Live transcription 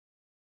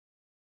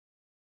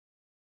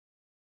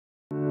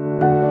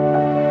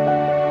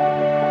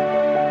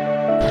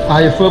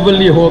I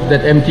fervently hope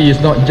that MTE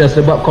is not just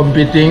about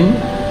competing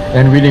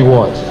and winning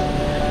awards.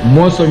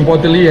 Most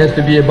importantly, it has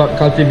to be about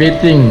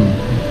cultivating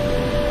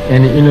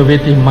an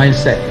innovative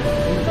mindset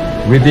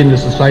within the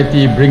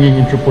society,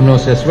 bringing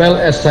entrepreneurs as well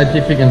as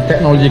scientific and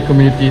technology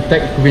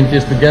tech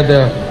communities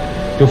together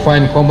to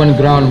find common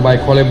ground by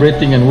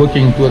collaborating and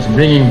working towards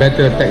bringing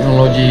better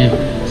technology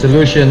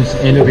solutions,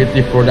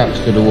 innovative products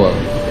to the world.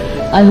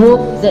 I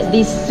hope that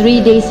this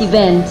 3-day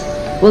event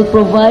will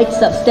provide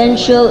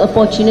substantial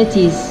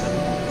opportunities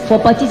for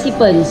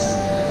participants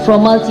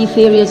from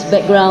multifarious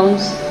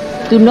backgrounds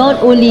to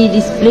not only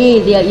display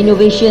their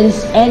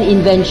innovations and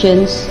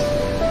inventions,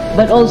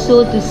 but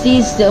also to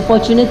seize the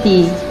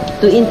opportunity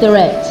to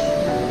interact,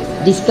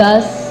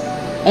 discuss,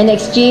 and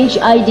exchange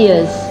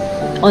ideas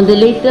on the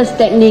latest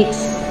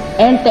techniques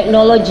and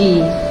technology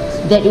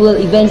that will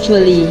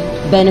eventually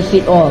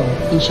benefit all,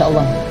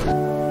 inshallah.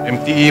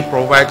 MTE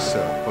provides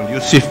a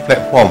conducive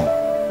platform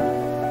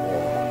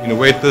for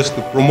innovators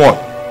to promote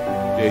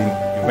their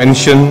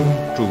invention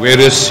through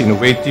various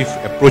innovative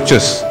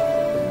approaches,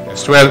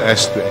 as well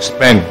as to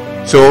expand.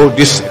 So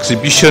this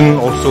exhibition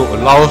also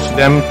allows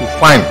them to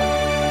find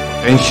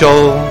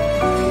potential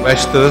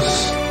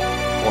investors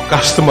or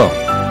customers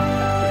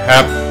to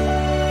help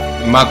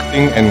in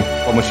marketing and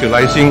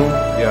commercializing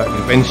their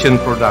invention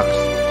products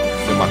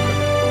in the market.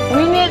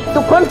 We need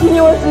to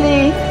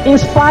continuously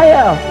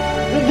inspire,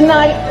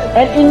 ignite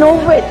and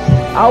innovate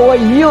our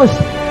youth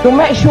to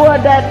make sure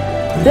that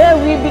they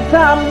will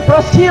become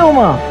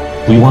prosumer.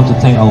 We want to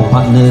thank our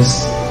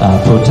partners,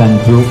 Proton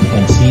Group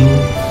and team,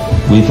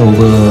 with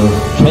over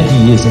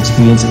 20 years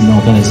experience in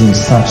organizing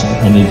such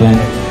an event,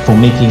 for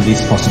making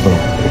this possible.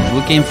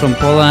 We came from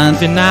Poland,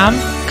 Vietnam,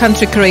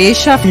 country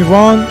Croatia,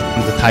 Iran,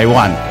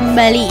 Taiwan,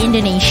 Bali,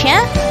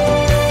 Indonesia.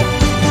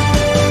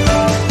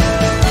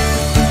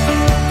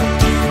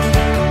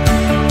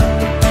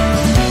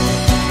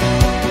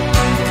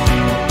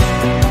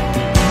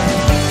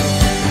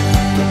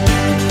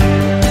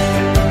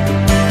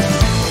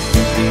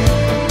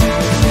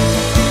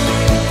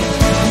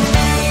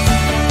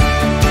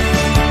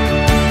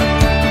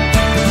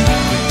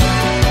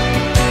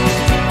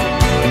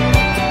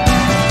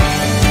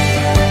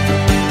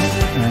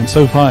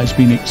 So far it's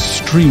been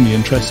extremely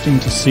interesting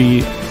to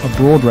see a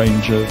broad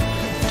range of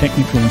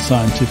technical and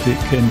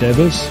scientific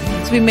endeavours.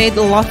 We made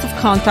a lot of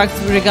contacts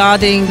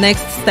regarding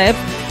next step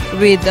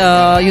with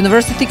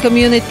university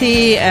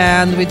community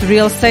and with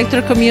real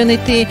sector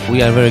community.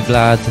 We are very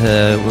glad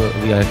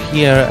we are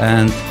here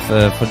and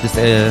for this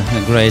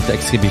great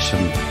exhibition.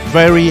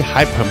 Very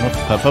high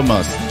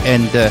performance,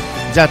 and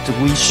that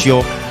we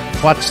show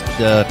what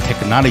the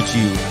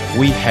technology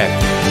we have.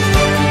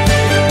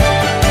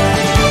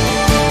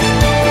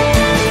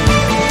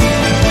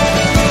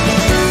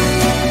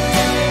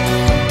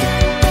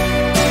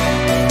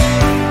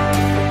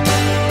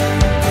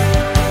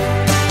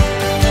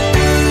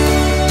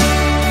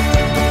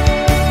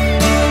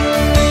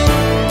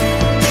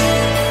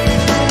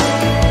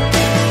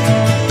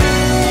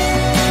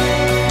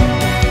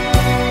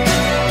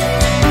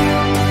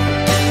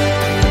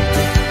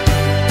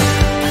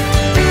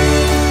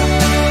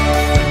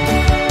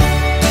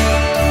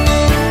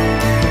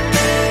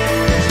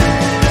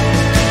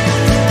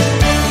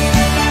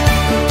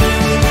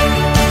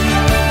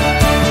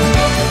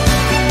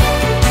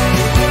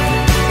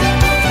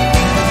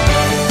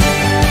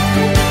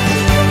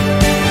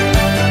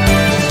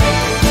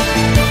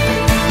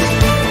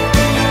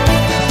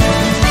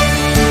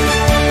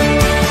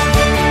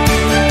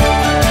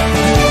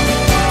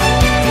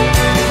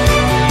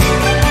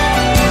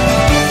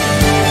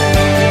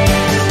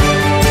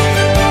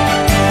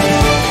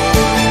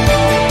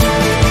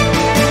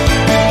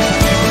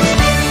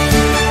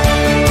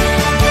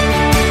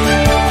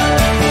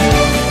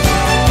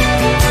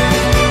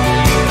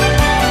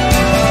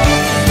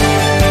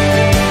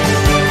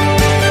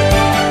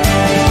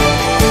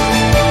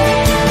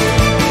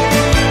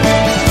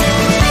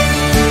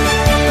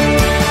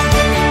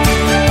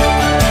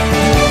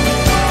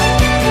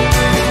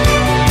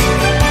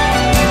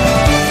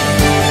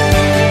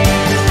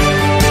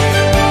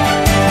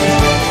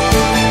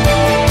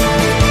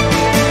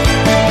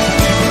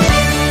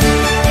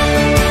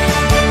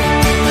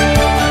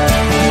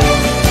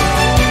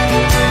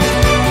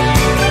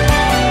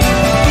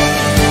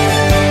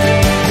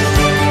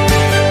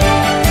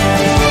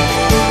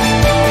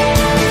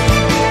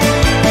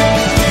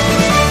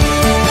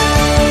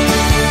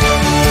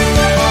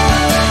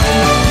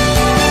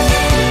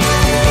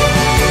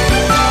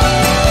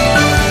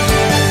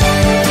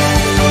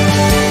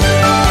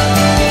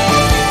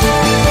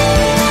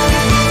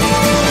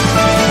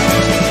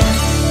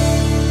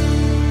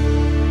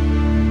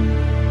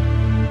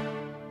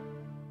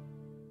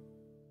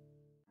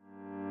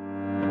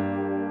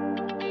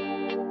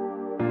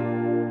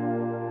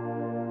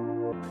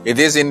 It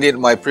is indeed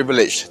my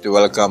privilege to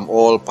welcome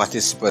all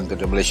participants to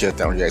the Malaysia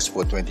Technology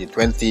Expo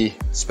 2020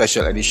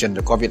 Special Edition the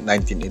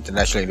Covid-19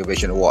 International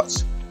Innovation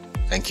Awards.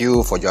 Thank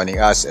you for joining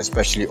us,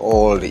 especially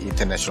all the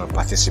international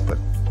participants.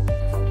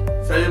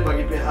 Saya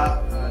bagi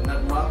pihak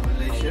NADMA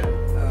Malaysia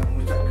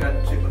mengucapkan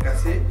terima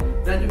kasih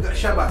juga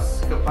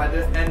syabas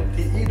kepada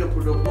MTE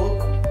 2020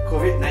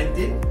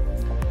 COVID-19.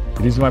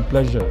 It is my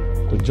pleasure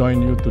to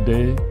join you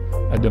today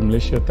at the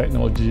Malaysia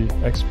Technology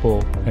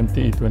Expo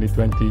MTE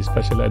 2020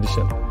 Special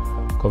Edition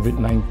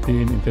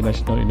COVID-19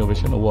 International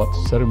Innovation Awards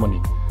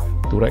ceremony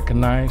to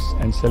recognize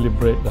and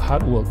celebrate the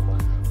hard work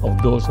of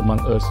those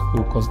among us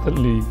who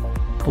constantly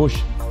push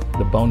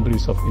the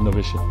boundaries of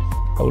innovation.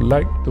 I would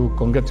like to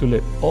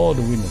congratulate all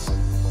the winners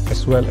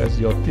as well as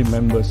your team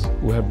members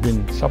who have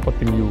been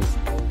supporting you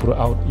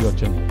throughout your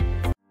journey.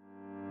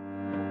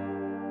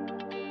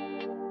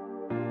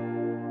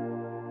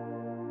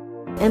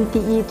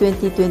 MTE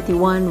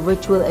 2021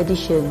 Virtual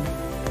Edition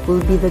will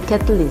be the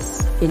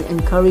catalyst in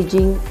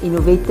encouraging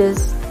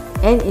innovators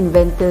and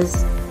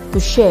inventors to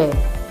share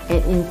and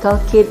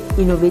inculcate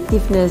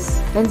innovativeness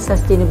and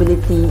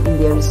sustainability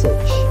in their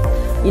research.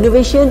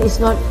 Innovation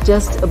is not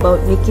just about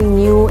making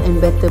new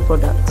and better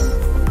products.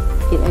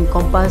 It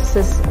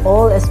encompasses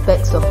all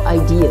aspects of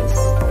ideas,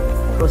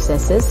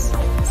 processes,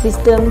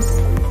 systems,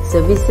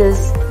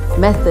 services,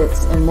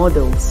 methods and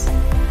models.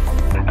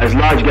 As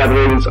large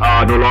gatherings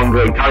are no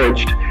longer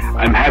encouraged,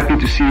 I'm happy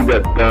to see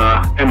that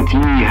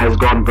MTE has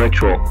gone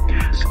virtual.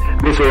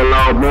 This will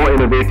allow more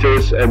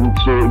innovators and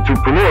to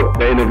promote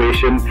their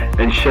innovation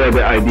and share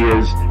their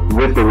ideas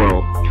with the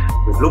world.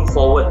 We look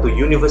forward to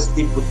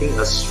university putting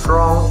a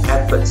strong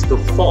efforts to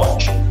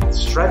forge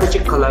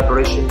strategic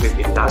collaboration with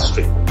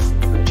industry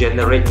to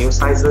generate new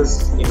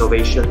sizes,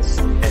 innovations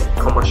and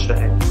commercial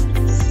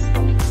entities.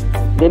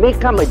 There may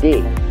come a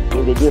day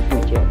in the near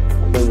future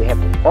when we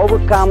have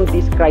overcome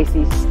this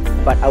crisis,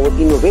 but our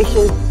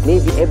innovations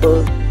may be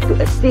able to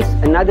assist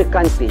another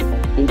country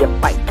in their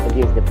fight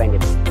against the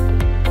pandemic.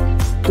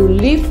 To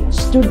lift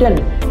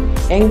student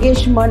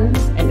engagement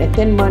and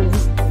attainment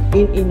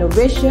in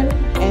innovation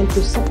and to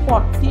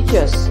support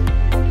teachers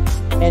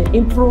and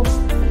improve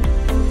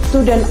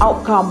student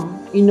outcome,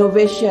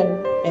 innovation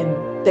and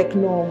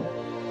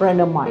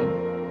technopreneur mind.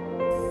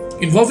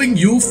 Involving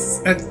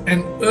youth at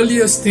an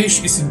earlier stage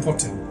is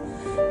important,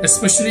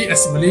 especially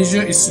as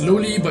Malaysia is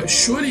slowly but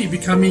surely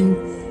becoming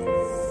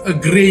a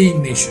grey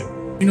nation.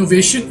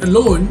 Innovation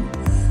alone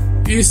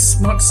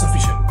is not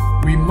sufficient.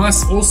 We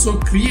must also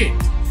create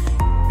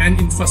an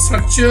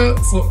infrastructure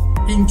for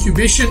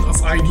incubation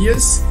of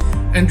ideas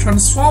and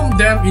transform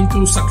them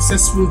into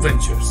successful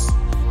ventures.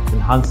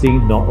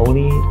 Enhancing not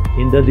only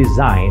in the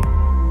design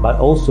but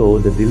also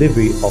the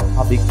delivery of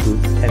public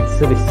goods and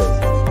services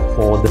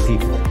for the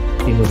people.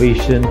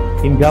 Innovation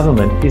in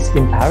government is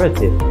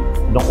imperative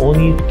not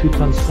only to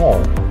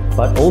transform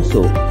but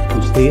also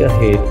to stay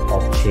ahead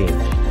of change.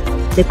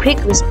 The quick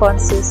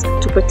responses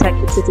to protect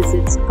its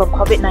citizens from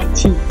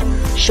COVID-19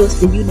 shows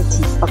the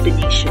unity of the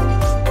nation.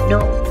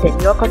 Know that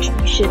your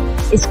contribution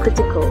is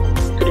critical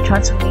to the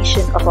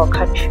transformation of our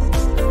country.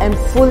 I'm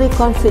fully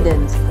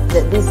confident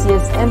that this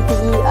year's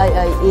MTE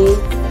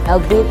IIA,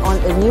 albeit on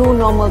a new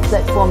normal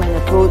platform and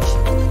approach,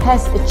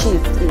 has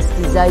achieved its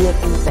desired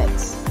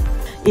impacts.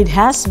 It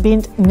has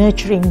been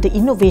nurturing the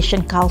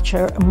innovation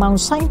culture among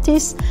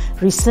scientists,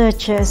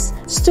 researchers,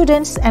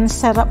 students and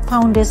startup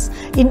founders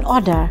in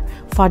order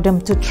for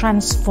them to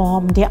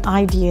transform their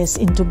ideas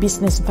into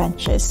business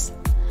ventures.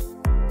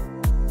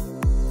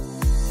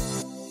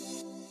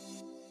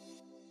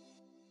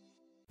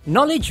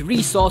 Knowledge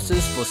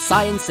Resources for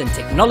Science and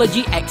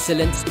Technology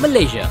Excellence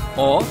Malaysia,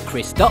 or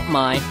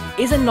CRIS.my,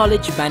 is a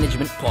knowledge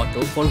management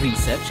portal for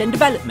research and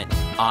development,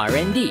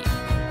 R&D.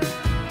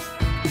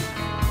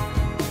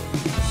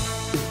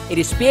 It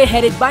is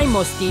spearheaded by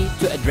MOSTI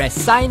to address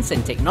science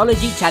and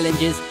technology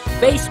challenges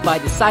faced by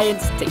the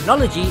science,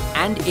 technology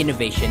and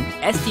innovation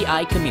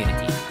STI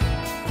community.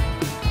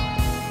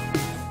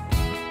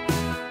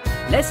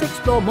 Let's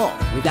explore more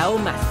with our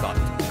mascot,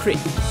 Chris.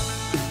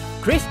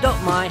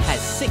 CRIS.my has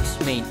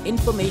 6 main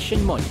information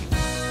modules.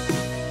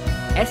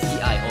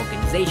 STI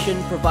organization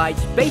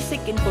provides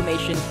basic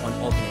information on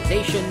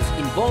organizations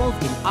involved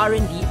in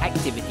R&D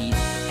activities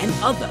and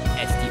other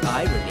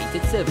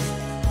STI-related services.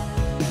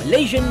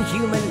 Malaysian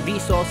Human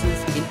Resources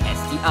in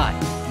STI,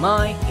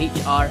 My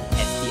HR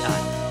STI,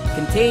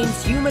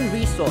 contains human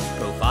resource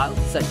profiles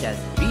such as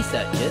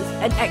researchers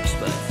and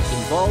experts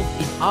involved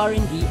in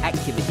R&D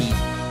activities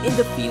in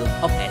the field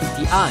of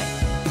STI.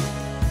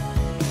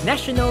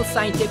 National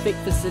Scientific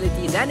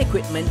Facilities and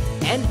Equipment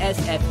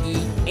NSFE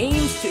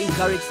aims to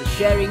encourage the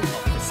sharing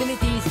of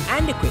facilities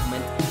and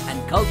equipment and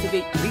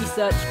cultivate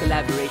research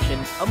collaboration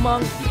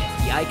among the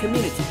STI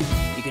community.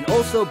 You can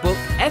also book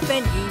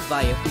FNE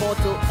via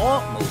portal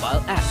or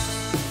mobile app.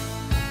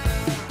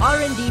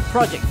 R&D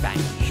Project Bank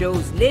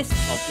shows lists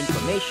of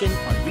information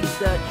on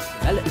research,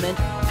 development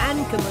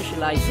and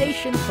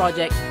commercialization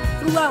projects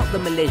throughout the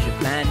Malaysia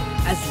Plan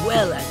as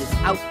well as its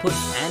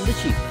outputs and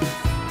achievements.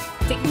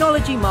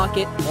 Technology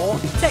Market or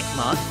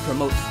TechMart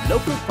promotes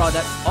local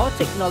products or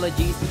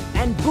technologies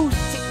and boosts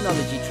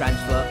technology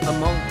transfer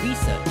among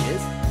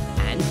researchers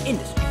and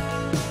industry.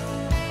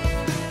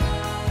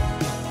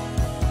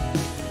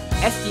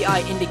 STI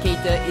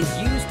indicator is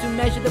used to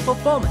measure the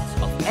performance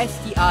of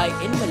STI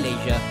in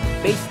Malaysia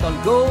based on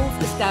goals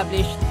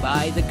established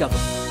by the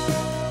government.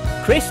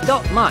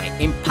 Chris.my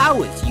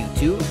empowers you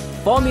to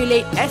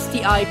formulate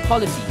STI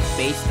policies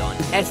based on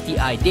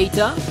STI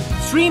data,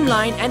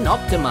 streamline and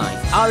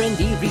optimize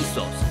R&D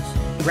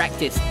resources,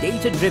 practice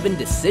data-driven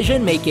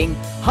decision-making,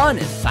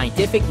 harness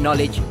scientific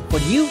knowledge for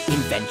new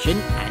invention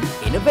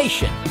and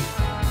innovation.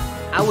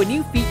 Our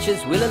new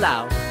features will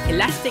allow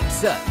elastic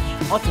search,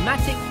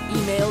 automatic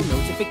email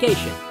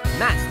notification,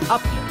 mass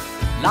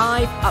upload,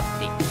 live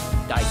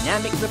updates,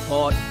 dynamic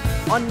report,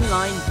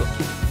 online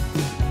booking.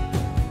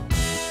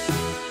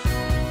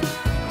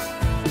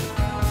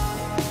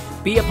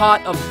 Be a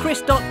part of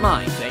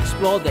Chris.my to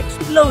explore the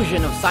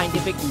explosion of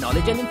scientific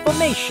knowledge and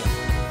information.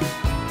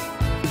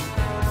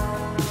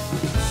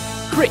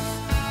 Chris,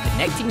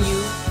 connecting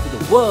you to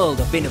the world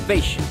of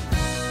innovation.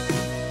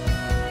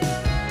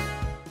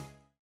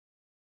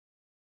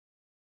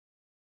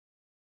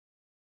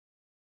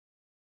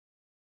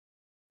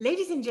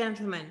 Ladies and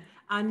gentlemen,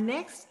 our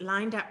next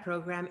lined up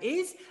program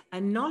is a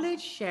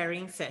knowledge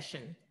sharing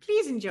session.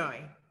 Please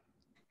enjoy.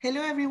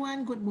 Hello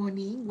everyone, good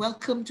morning.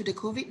 Welcome to the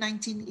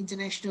COVID-19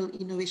 International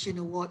Innovation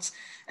Awards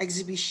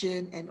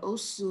exhibition and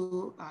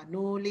also our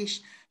knowledge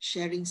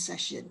sharing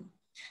session.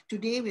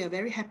 Today we are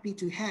very happy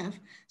to have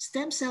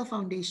STEMSEL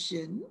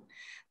Foundation.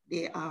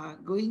 They are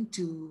going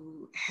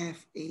to have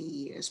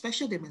a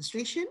special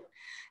demonstration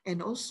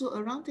and also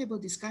a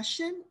roundtable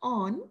discussion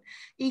on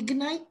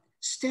Ignite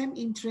STEM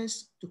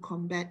interest to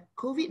combat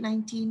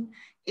COVID-19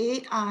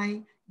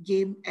 AI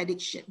game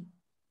addiction.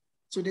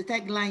 So the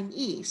tagline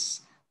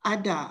is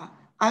Ada,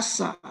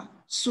 Asa,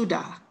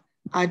 Sudah.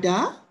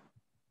 Ada,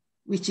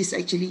 which is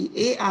actually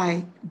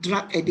AI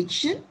drug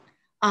addiction.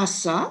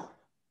 Asa,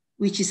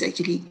 which is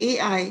actually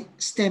AI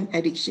STEM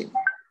addiction.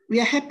 We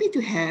are happy to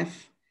have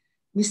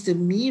Mr.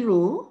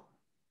 Miro,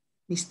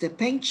 Mr.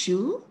 Peng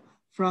Choo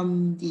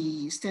from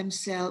the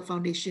STEMSEL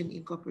Foundation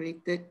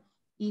Incorporated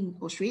in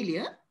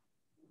Australia.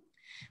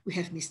 We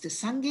have Mr.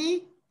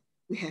 Sange,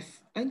 we have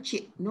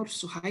Encik Nur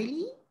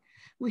Suhaili,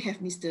 we have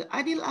Mr.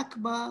 Adil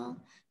Akbar,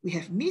 we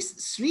have Miss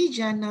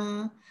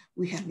Srijana,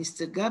 we have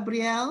Mr.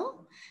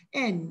 Gabriel,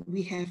 and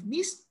we have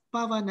Miss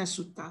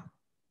Pavanasuta.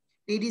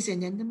 Ladies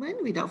and gentlemen,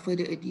 without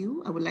further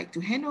ado, I would like to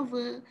hand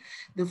over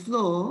the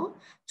floor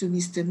to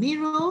Mr.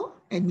 Miro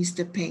and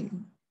Mr.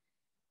 Peng.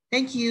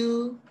 Thank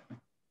you.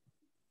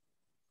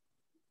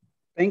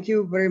 Thank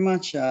you very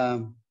much,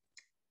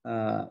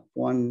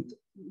 Puan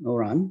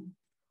Noran,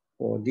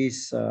 for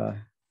this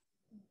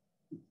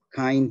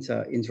kind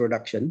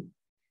introduction.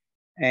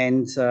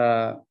 And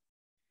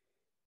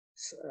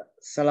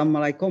Salam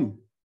Alaikum.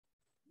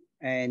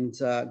 And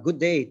good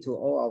day to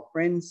all our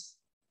friends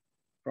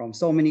from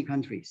so many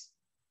countries.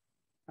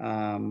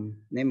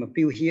 Name a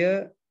few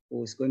here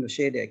who's going to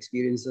share their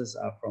experiences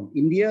are from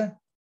India.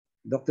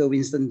 Dr.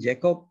 Winston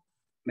Jacob,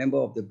 member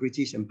of the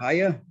British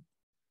Empire,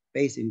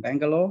 based in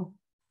Bangalore.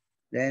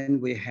 Then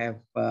we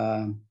have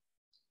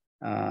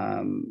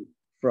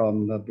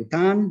from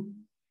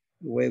Bhutan,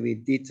 where we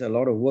did a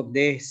lot of work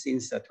there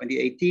since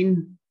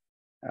 2018.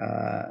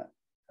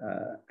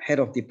 Head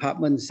of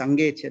Department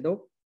Sange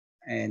Chedok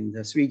and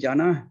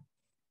Srijana.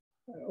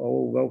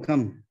 Oh,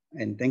 welcome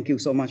and thank you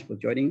so much for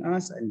joining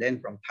us. And then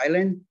from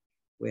Thailand,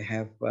 we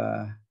have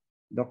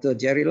Dr.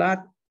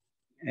 Jerilat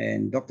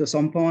and Dr.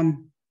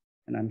 Sompon,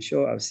 and I'm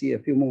sure I'll see a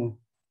few more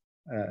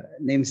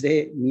names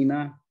there,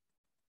 Mina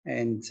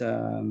and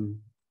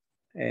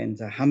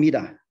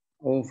Hamida,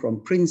 all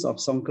from Prince of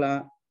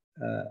Songkla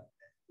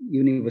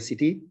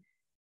University,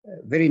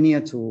 very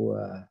near to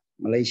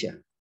Malaysia,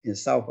 in the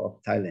south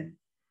of Thailand.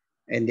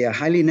 And they are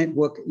highly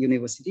networked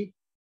university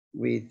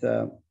with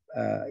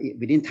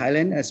within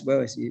Thailand as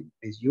well as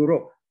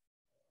Europe,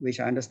 which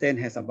I understand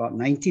has about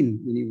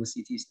 19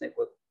 universities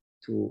networked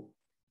to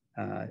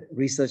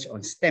research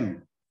on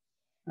STEM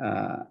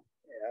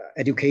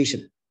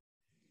education.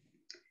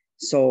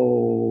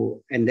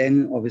 So, and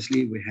then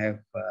obviously we have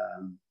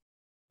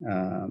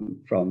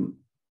from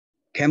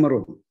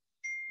Cameroon,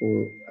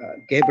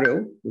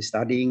 Gabriel, who's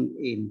studying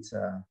in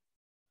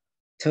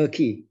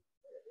Turkey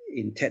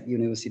in TED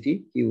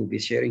University. He will be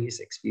sharing his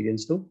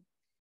experience too.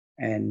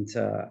 And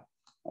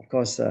of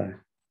course, our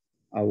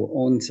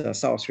own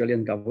South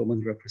Australian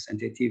government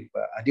representative,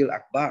 Adil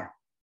Akbar,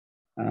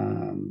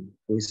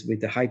 who is with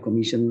the High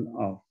Commission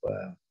of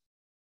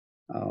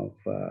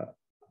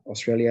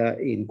Australia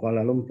in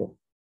Kuala Lumpur.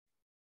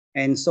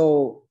 And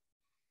so,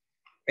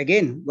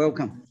 again,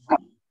 welcome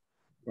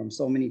from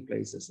so many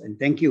places. And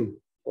thank you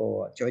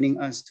for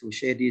joining us to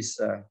share this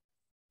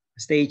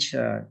stage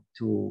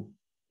to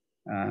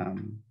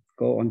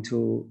go on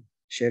to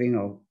sharing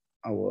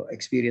our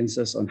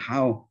experiences on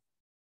how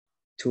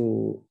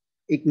to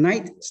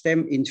ignite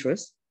STEM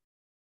interest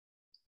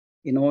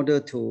in order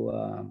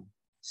to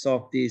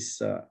solve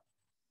this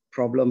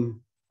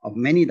problem of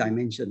many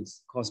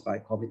dimensions caused by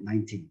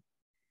COVID-19.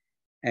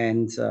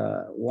 And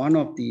one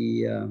of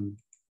the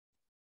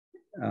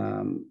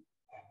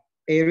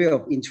area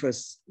of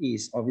interest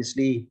is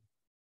obviously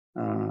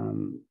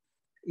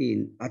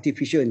in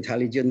artificial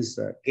intelligence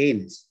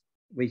games,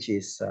 which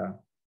is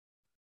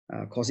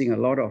causing a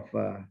lot of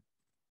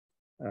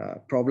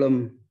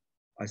problem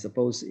I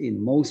suppose,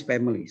 in most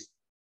families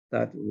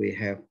that we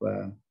have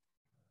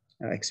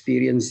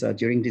experienced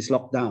during this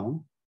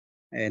lockdown.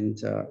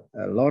 And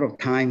a lot of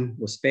time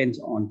was spent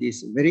on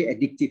these very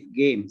addictive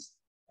games,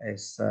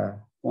 as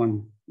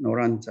Juan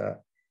Norant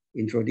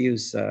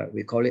introduced.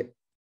 We call it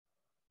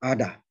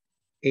ADA,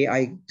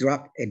 AI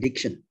drug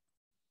addiction.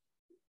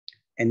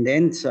 And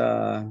then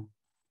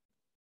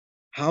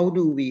how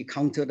do we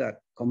counter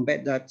that,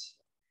 combat that?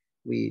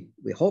 We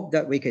hope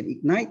that we can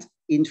ignite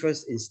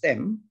interest in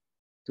STEM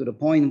to the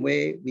point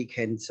where we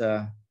can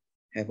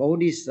have all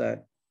these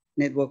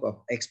network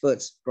of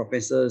experts,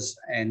 professors,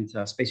 and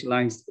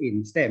specialized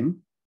in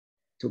STEM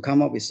to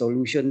come up with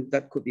solutions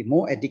that could be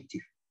more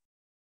addictive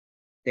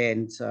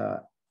than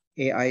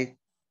AI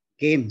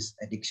games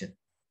addiction.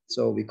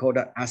 So we call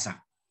that ASA.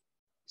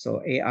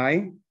 So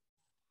AI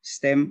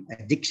STEM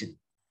addiction,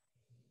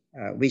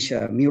 which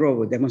Miro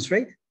will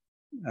demonstrate.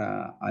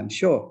 I'm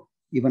sure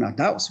even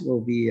adults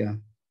will be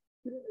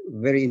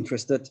very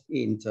interested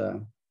in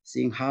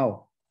seeing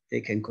how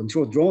they can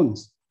control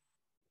drones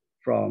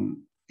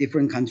from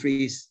different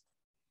countries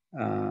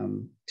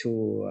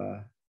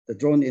to the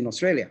drone in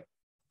Australia.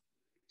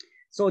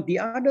 So the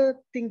other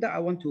thing that I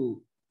want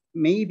to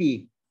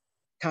maybe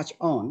touch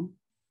on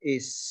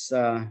is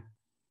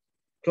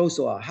close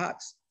to our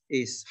hearts,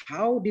 is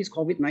how this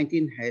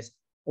COVID-19 has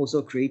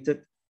also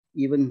created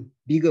even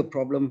bigger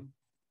problem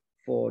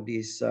for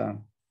these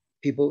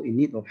people in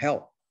need of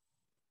help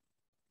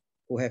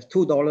who have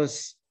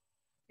 $2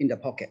 in the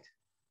pocket.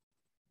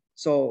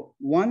 So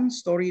one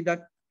story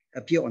that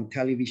appeared on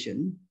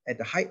television at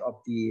the height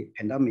of the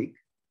pandemic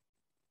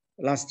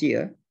last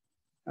year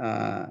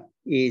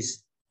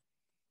is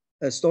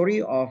a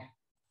story of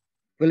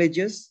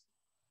villagers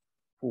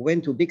who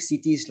went to big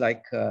cities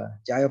like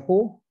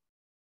Jaipur,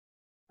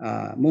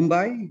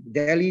 Mumbai,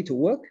 Delhi to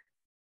work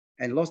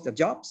and lost their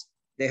jobs.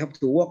 They have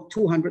to walk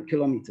 200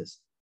 kilometers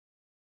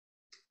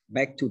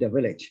back to their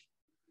village.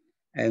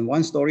 And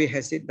one story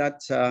has it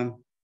that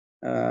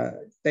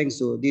thanks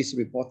to this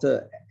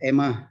reporter,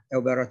 Emma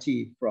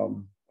Alberati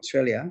from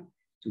Australia,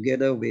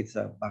 together with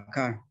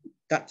Bakar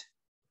Dutt,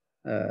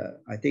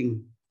 I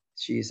think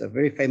she is a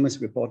very famous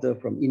reporter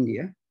from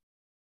India.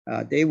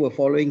 They were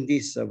following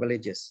these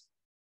villagers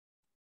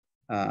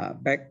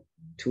back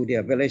to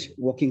their village,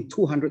 walking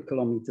 200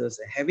 kilometers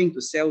and having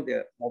to sell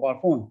their mobile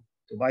phone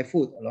to buy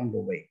food along the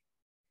way.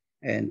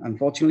 And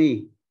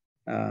unfortunately,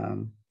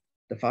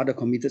 the father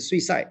committed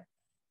suicide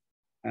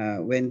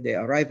when they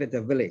arrived at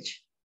the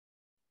village.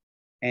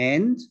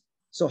 And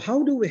so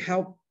how do we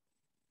help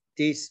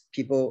these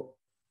people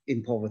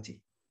in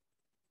poverty?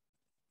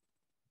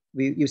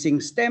 We're using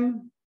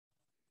STEM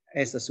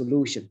as a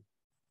solution.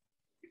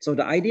 So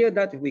the idea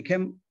that we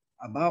came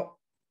about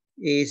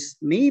is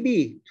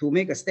maybe to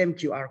make a STEM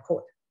QR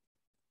code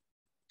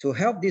to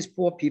help these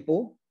poor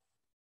people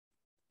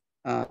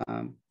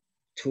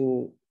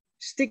to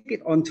stick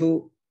it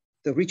onto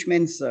the rich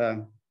man's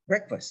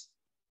breakfast,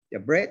 their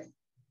bread,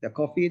 their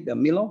coffee, their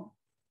Milo,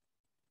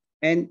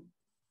 and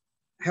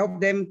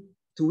help them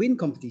to win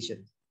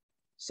competition.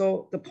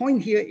 So the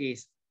point here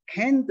is,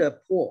 can the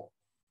poor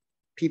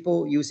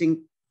people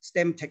using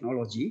STEM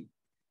technology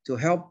to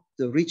help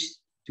the rich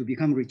to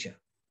become richer?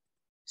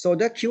 So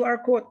that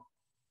QR code,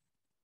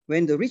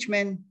 when the rich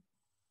man,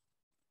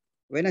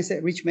 when I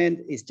say rich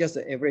man, it's just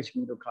the average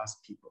middle class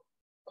people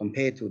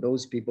compared to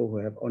those people who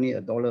have only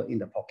 $1 in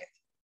the pocket.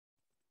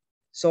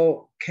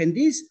 So can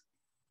these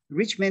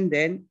rich men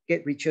then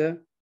get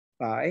richer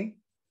by,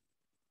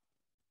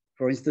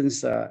 for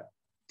instance,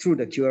 through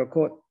the QR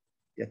code,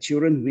 their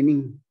children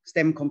winning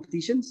STEM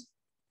competitions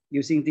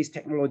using this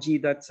technology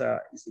that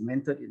is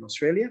invented in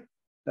Australia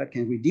that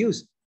can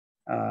reduce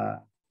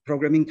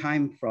programming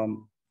time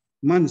from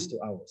months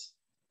to hours,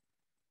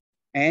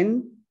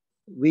 and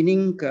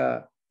winning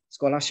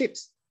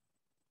scholarships,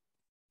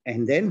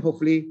 and then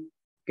hopefully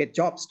get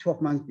jobs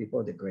 12 months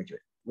before they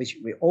graduate, which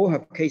we all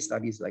have case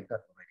studies like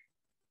that already.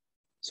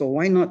 So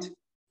why not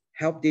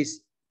help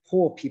these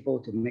poor people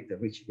to make the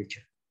rich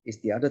richer? Is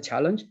the other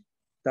challenge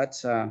that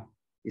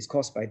is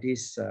caused by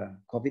this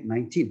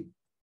COVID-19,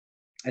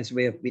 as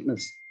we have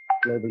witnessed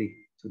globally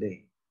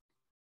today.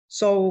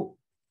 So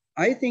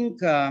I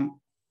think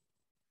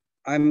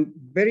I'm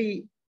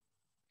very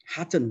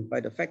heartened by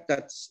the fact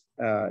that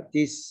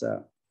these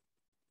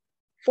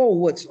 4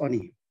 words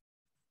only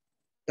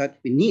that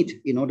we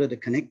need in order to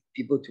connect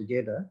people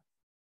together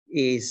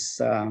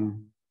is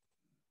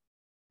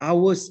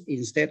hours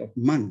instead of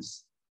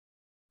months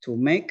to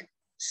make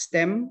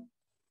STEM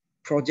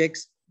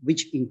projects,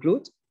 which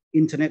include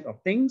Internet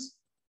of Things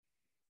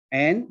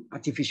and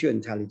artificial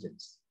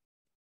intelligence.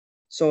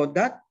 So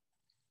that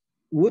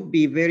would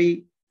be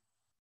very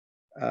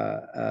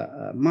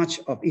much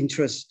of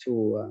interest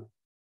to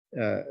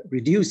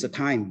reduce the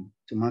time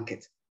to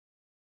market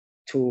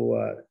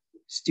to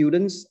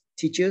students,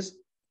 teachers,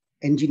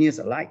 engineers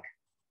alike.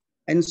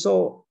 And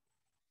so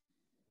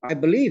I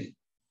believe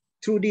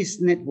through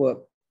this network,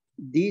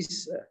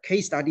 these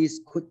case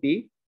studies could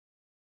be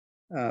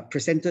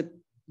presented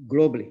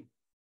globally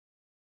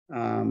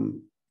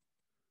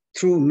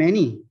through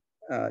many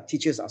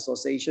teachers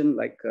association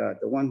like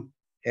the one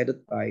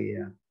headed by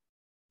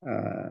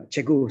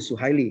Cikgu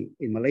Suhaili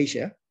in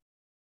Malaysia.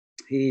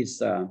 He is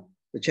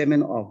the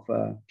chairman of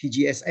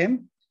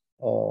PGSM,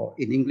 or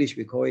in English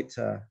we call it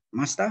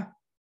MASTA,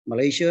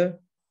 Malaysia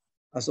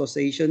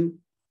Association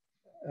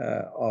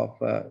of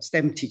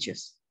STEM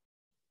Teachers.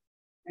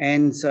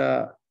 And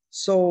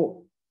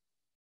so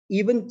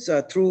even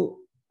through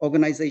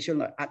organization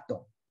like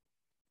ADDO,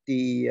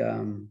 the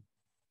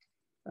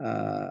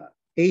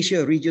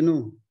Asia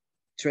Regional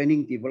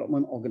Training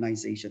Development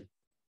Organization,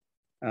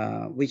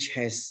 which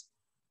has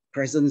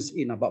presence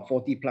in about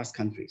 40 plus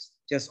countries,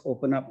 just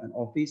opened up an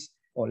office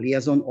or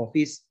liaison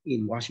office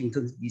in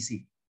Washington,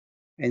 DC.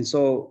 And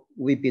so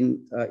we've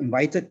been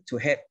invited to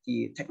head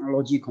the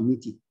technology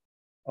committee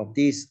of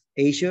this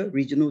Asia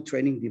Regional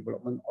Training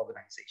Development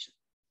Organization.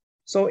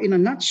 So in a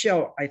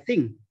nutshell, I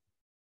think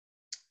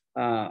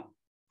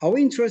our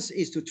interest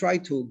is to try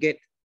to get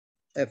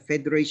a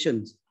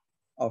federation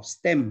of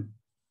STEM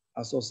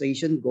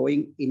association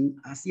going in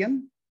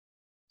ASEAN.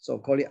 So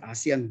call it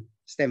ASEAN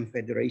STEM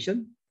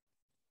Federation,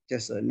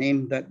 just a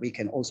name that we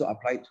can also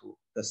apply to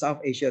the South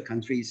Asia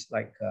countries,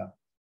 like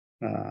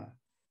the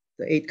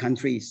 8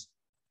 countries,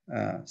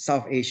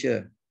 South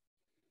Asia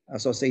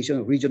Association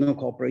of Regional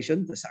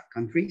Cooperation, the SAC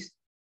countries.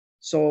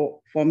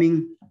 So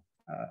forming,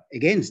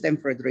 again, STEM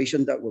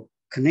Federation that will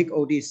connect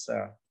all these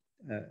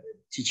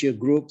teacher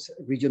groups,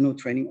 regional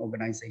training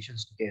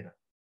organizations together.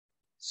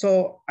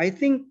 So I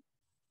think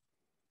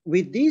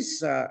with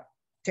this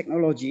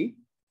technology,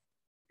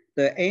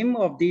 the aim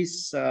of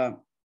this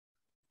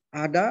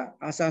ADA,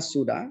 ASA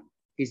Suda,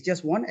 is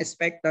just one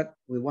aspect that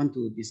we want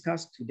to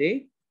discuss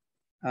today,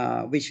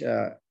 which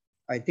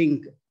I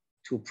think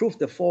to prove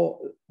the 4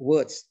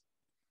 words,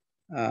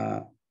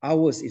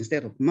 hours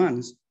instead of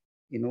months,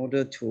 in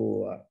order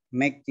to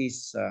make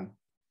this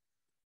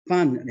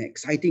fun and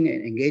exciting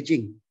and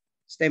engaging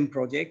STEM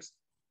projects,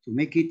 to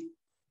make it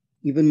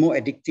even more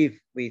addictive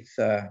with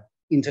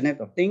Internet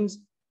of Things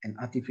and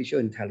artificial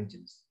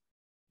intelligence.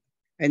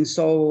 And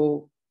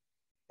so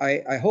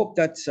I hope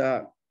that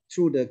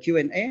through the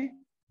Q&A,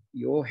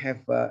 you all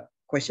have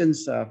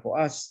questions for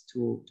us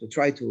to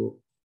try to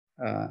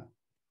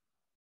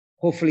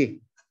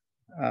hopefully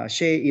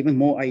share even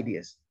more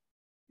ideas.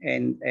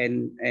 And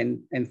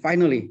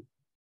finally,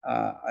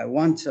 I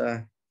want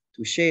to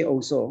share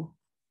also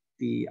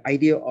the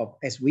idea of,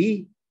 as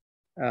we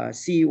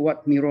see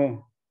what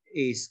Miro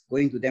is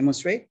going to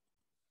demonstrate,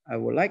 I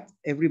would like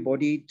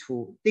everybody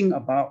to think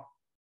about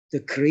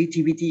the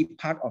creativity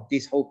part of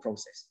this whole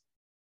process.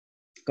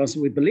 Because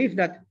we believe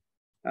that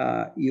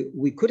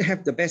we could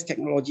have the best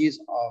technologies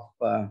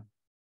of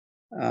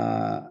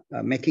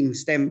making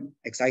STEM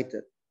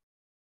excited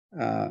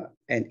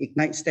and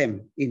ignite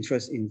STEM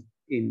interest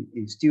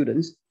in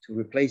students to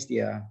replace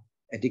their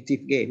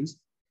addictive games.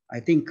 I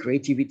think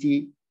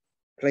creativity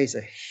plays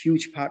a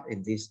huge part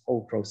in this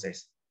whole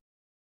process.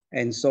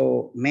 And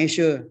so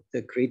measure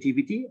the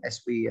creativity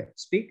as we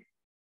speak,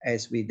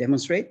 as we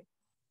demonstrate,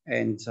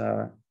 and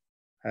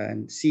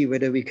see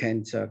whether we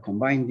can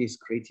combine this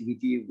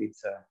creativity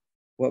with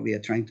what we are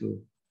trying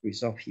to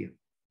resolve here.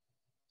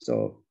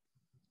 So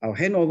I'll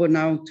hand over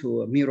now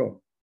to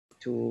Miro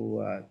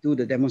to do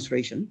the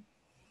demonstration.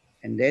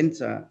 And then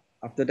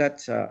after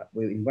that,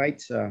 we'll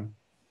invite a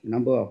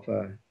number of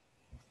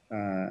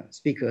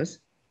speakers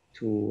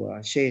to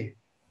share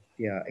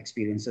their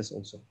experiences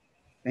also.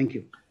 Thank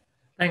you.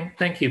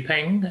 Thank you,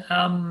 Peng.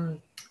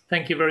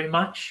 Thank you very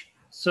much.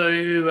 So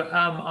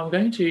I'm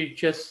going to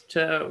just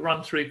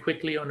run through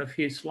quickly on a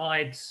few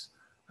slides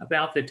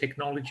about the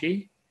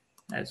technology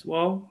as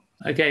well.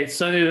 Okay,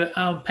 so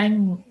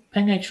Peng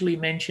actually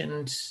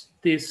mentioned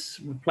this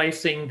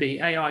replacing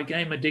the AI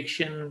game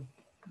addiction,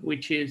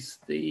 which is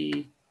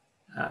the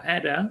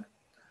ADA,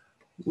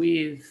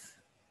 with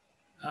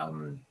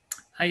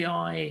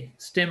AI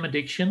STEM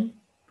addiction.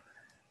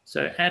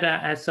 So ADA,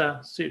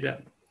 ASA,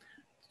 SUDA.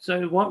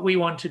 So what we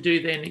want to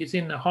do then is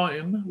in the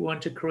home, we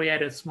want to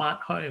create a smart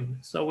home.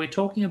 So we're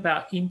talking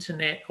about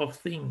Internet of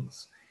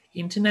Things.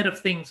 Internet of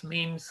Things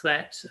means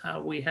that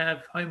we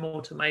have home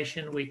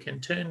automation. We can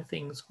turn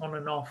things on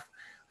and off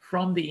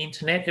from the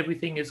internet.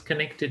 Everything is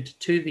connected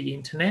to the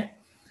internet.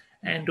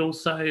 And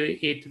also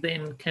it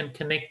then can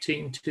connect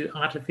into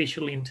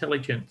artificial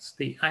intelligence,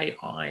 the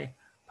AI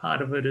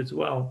part of it as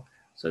well.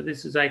 So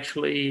this is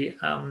actually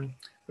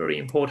very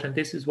important.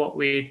 This is what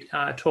we're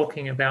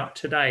talking about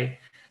today.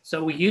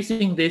 So we're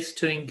using this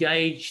to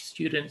engage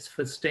students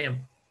for STEM.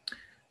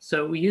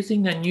 So we're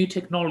using a new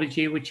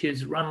technology, which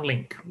is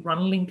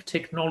Runlic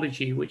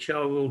technology, which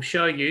I will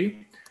show you.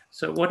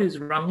 So what is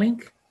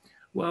Runlic?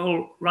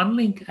 Well,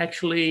 Runlic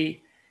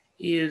actually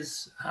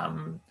is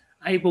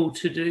able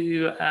to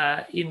do,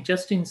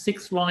 in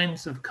 6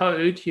 lines of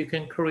code, you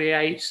can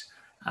create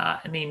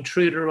an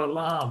intruder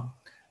alarm.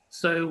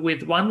 So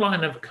with 1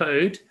 line of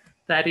code,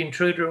 that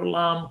intruder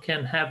alarm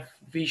can have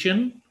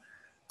vision.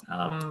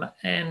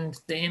 And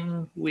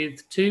then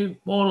with 2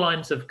 more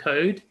lines of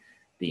code,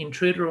 the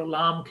intruder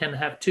alarm can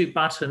have 2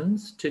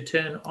 buttons to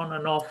turn on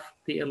and off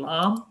the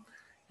alarm.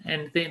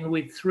 And then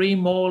with 3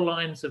 more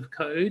lines of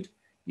code,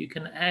 you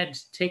can add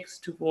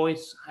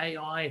text-to-voice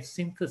AI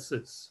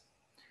synthesis.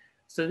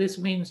 So this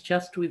means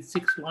just with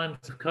 6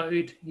 lines of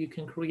code, you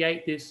can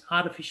create this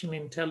artificial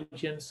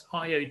intelligence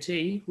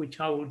IoT, which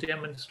I will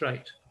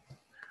demonstrate.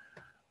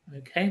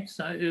 Okay,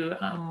 so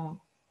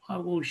I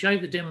will show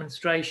the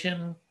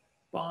demonstration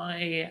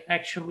by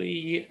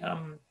actually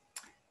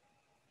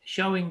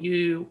showing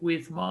you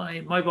with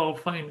my mobile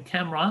phone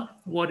camera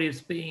what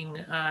is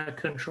being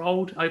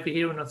controlled over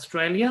here in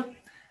Australia.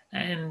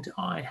 And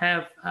I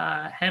have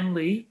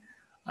Hanley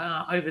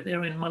over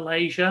there in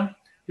Malaysia,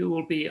 who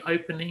will be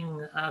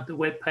opening the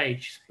web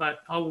page, but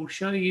I will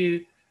show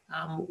you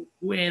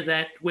where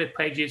that web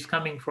page is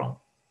coming from.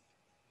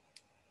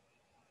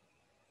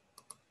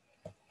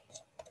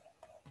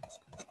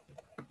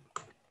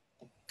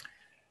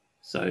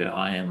 So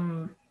I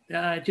am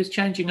just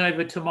changing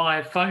over to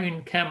my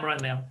phone camera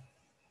now.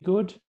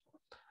 Good.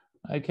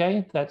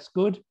 Okay, that's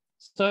good.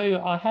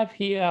 So I have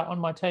here on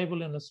my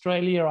table in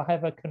Australia, I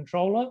have a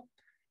controller,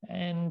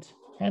 and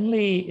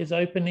Hanley is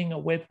opening a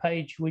web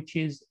page which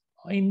is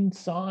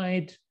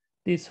inside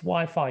this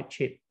Wi-Fi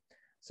chip.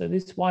 So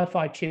this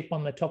Wi-Fi chip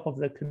on the top of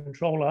the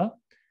controller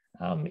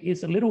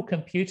is a little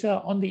computer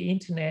on the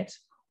internet.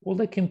 All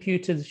the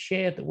computers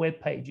share the web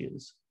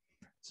pages.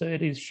 So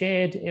it is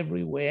shared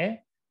everywhere.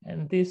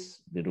 And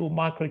this little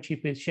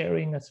microchip is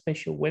sharing a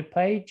special web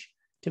page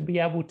to be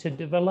able to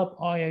develop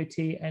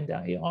IoT and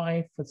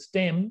AI for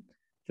STEM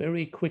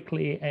very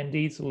quickly and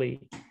easily.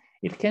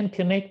 It can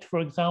connect, for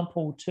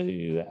example,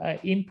 to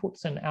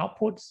inputs and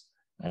outputs.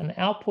 An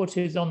output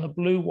is on the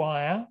blue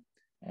wire,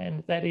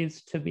 and that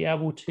is to be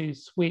able to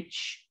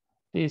switch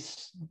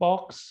this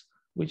box,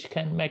 which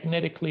can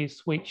magnetically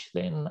switch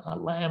then a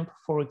lamp,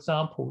 for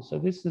example. So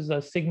this is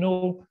a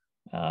signal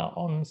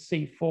on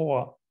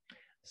C4.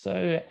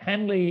 So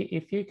Hanley,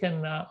 if you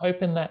can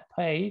open that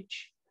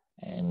page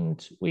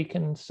and we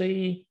can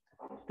see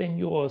then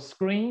your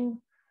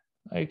screen.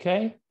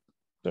 Okay,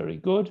 very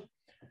good.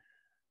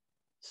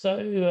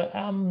 So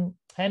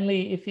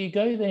Hanley, if you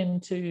go then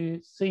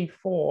to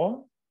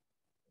C4,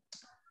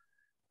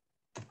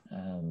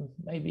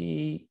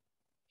 maybe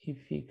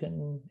if you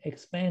can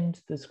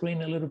expand the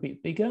screen a little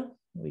bit bigger,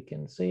 we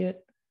can see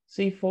it.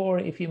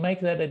 C4, if you make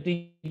that a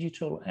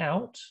digital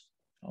out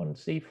on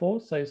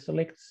C4, so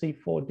select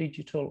C4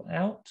 digital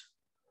out.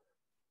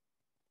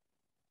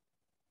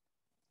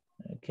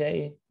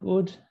 Okay,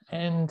 good.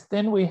 And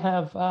then we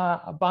have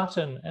a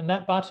button, and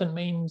that button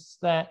means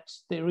that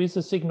there is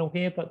a signal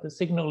here, but the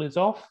signal is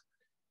off.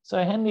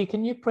 So Hanley,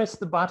 can you press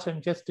the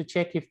button just to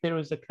check if there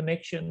is a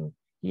connection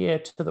here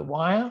to the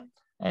wire?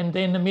 And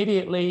then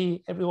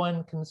immediately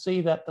everyone can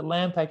see that the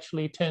lamp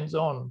actually turns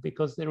on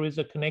because there is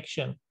a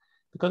connection.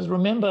 Because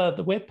remember,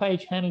 the web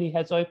page Hanley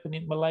has open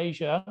in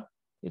Malaysia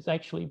is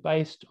actually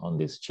based on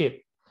this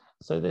chip.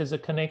 So there's a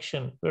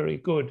connection, very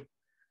good.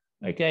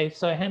 Okay,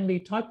 so Hanley,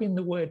 type in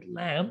the word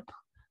lamp,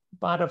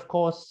 but of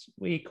course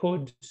we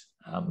could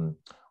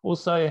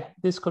also,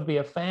 this could be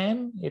a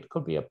fan, it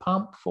could be a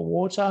pump for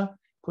water,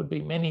 could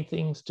be many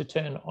things to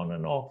turn on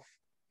and off.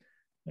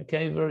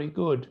 Okay, very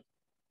good.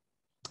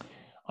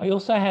 I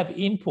also have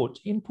input.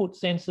 Input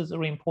sensors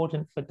are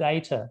important for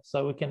data.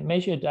 So we can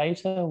measure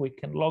data, we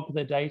can log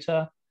the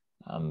data.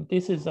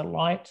 This is a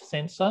light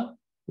sensor,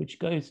 which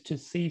goes to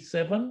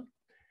C7.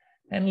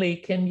 Hanley,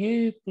 can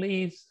you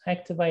please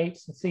activate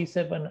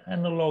C7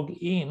 analog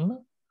in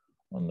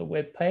on the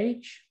web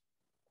page?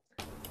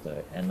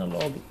 So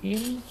analog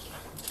in,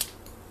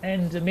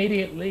 and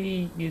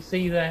immediately you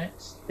see that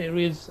there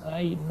is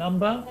a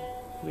number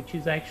which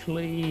is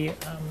actually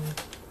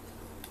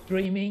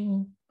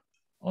streaming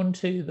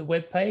onto the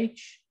web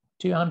page,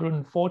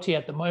 240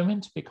 at the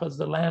moment, because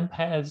the lamp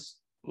has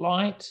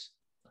light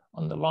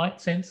on the light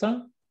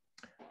sensor.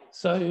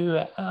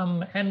 So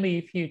Hanley,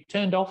 if you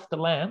turned off the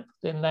lamp,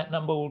 then that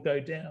number will go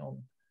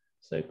down.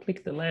 So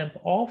click the lamp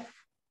off.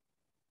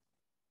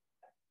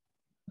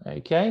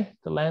 Okay,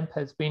 the lamp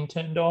has been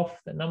turned off,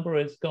 the number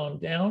has gone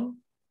down.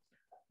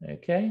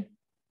 Okay,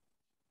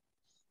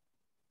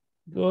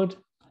 good.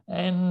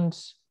 And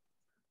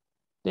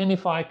then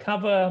if I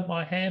cover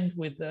my hand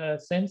with the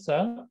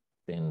sensor,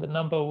 then the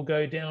number will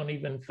go down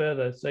even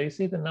further. So you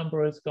see the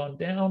number has gone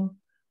down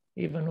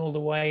even all the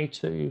way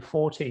to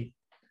 40.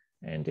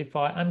 And if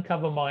I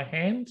uncover my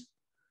hand,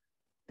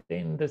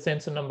 then the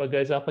sensor number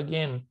goes up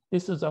again.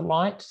 This is a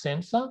light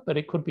sensor, but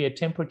it could be a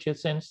temperature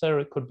sensor,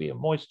 it could be a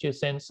moisture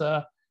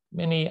sensor,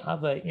 many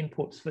other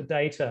inputs for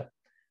data.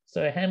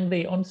 So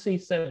Hanley, on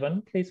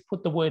C7, please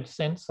put the word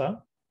sensor.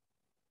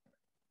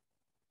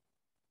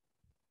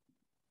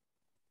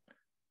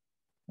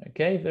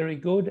 Okay, very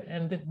good.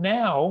 And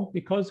now,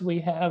 because we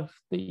have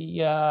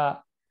the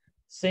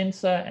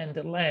sensor and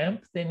the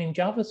lamp, then in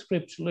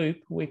JavaScript loop,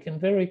 we can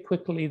very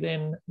quickly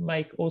then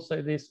make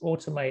also this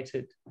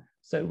automated.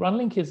 So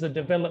Runlic is a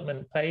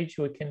development page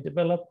where we can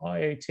develop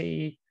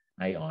IoT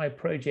AI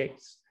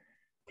projects.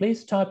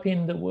 Please type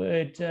in the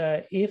word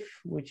if,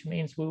 which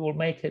means we will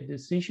make a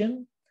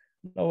decision,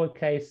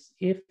 lowercase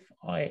if,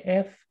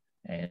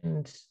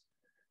 and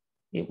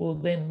it will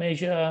then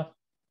measure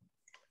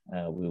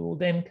we will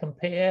then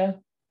compare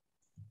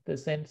the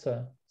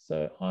sensor.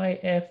 So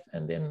IF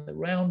and then the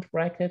round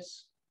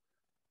brackets.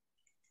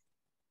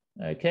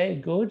 Okay,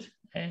 good.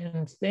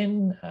 And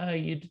then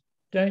you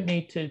don't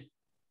need to.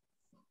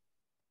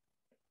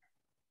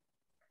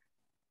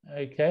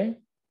 Okay,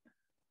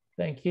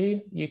 thank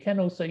you. You can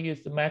also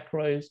use the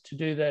macros to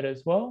do that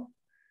as well.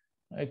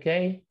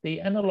 Okay, the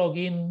analog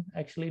in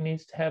actually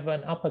needs to have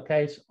an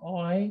uppercase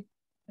I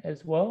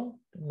as well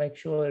to make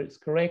sure that it's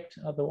correct.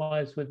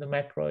 Otherwise, with the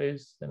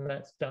macros, then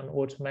that's done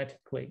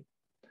automatically.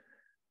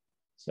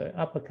 So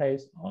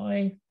uppercase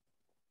I.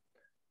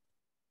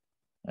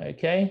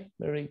 Okay,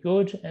 very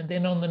good. And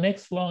then on the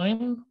next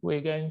line, we're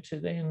going to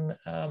then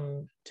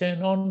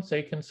turn on. So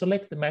you can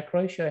select the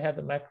macro, show how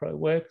the macro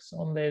works.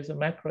 There's a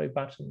macro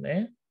button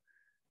there.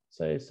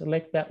 So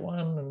select that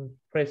one and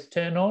press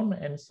turn on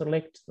and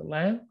select the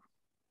lamp.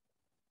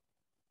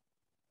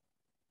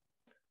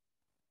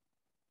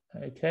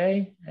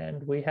 Okay,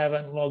 and we have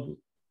analog.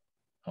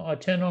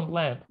 Turn on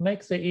lamp.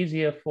 Makes it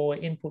easier for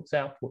inputs,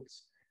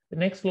 outputs. The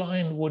next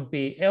line would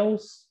be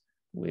else.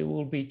 We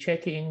will be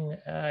checking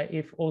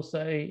if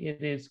also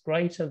it is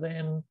greater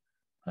than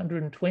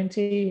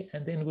 120,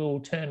 and then we will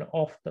turn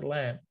off the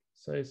lamp.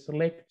 So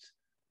select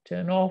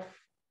turn off,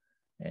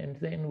 and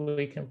then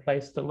we can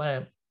place the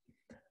lamp.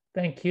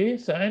 Thank you.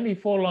 So only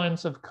 4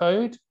 lines of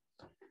code.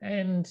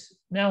 And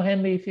now,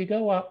 Henley, if you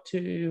go up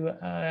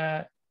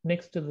to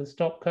next to the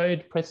stop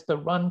code, press the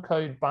run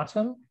code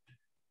button,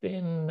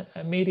 then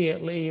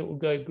immediately it will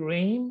go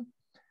green.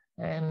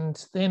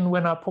 And then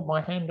when I put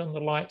my hand on the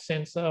light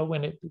sensor,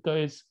 when it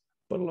goes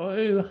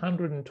below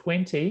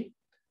 120,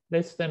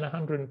 less than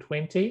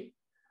 120,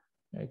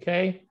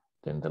 okay,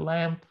 then the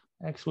lamp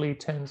actually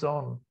turns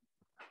on.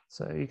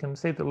 So you can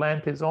see the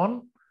lamp is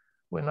on.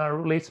 When I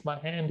release my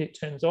hand, it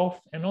turns off.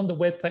 And on the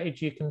web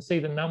page, you can see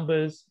the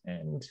numbers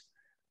and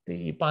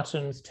the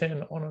buttons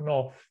turn on and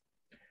off.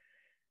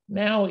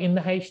 Now in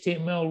the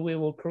HTML, we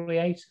will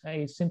create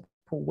a simple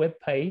web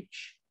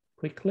page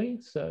quickly.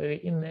 So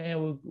in there,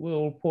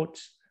 we'll put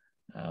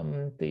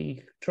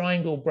the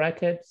triangle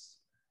brackets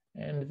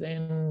and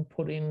then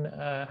put in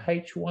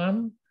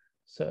H1.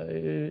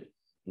 So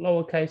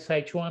lowercase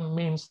h1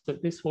 means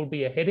that this will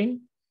be a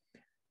heading,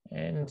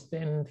 and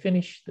then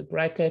finish the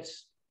bracket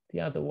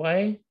the other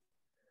way.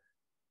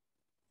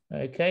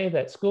 Okay,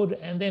 that's good.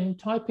 And then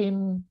type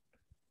in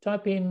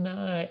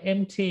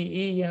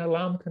MTE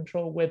alarm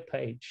control web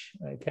page.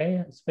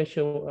 Okay, a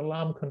special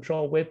alarm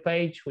control web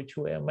page which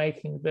we are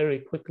making very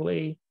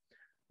quickly.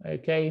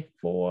 Okay,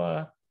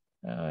 for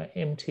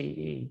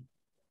MTE.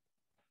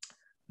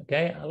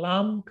 Okay,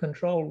 alarm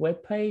control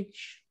web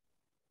page.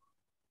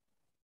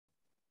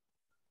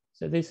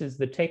 So this is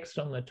the text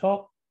on the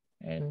top,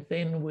 and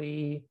then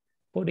we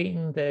put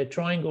in the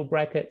triangle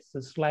brackets,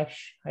 the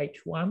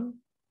 /H1.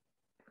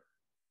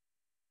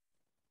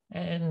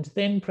 And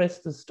then press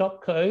the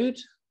stop code.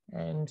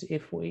 And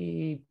if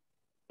we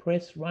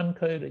press run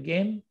code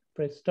again,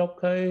 press stop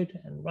code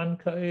and run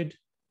code,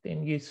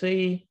 then you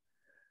see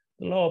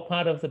the lower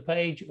part of the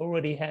page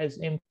already has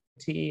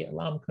MTE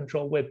alarm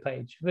control web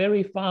page.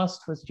 Very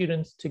fast for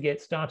students to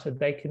get started.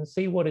 They can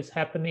see what is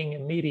happening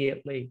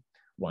immediately.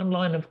 One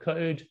line of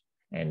code,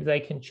 and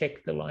they can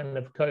check the line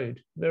of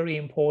code. Very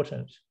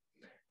important,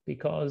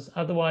 because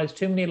otherwise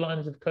too many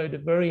lines of code are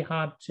very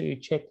hard to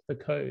check the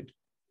code.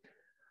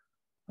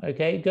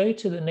 Okay, go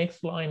to the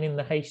next line in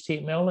the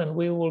HTML and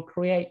we will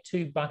create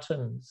 2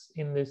 buttons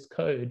in this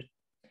code.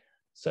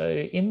 So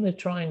in the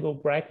triangle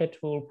bracket,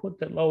 we'll put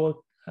the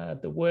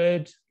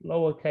word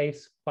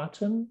lowercase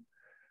button,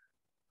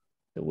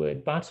 the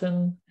word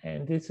button,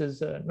 and this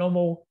is a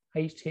normal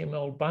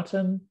HTML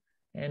button,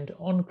 and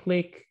on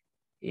click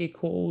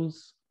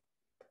equals,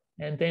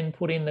 and then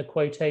put in the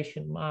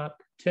quotation mark,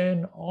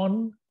 turn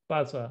on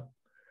buzzer.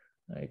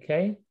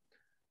 Okay,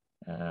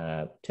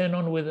 turn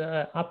on with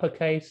an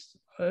uppercase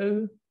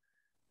O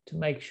to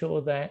make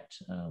sure that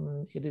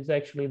it is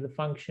actually the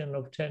function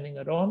of turning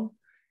it on,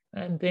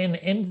 and then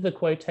end the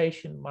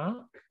quotation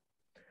mark,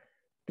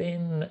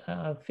 then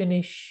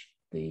finish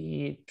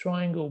the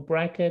triangle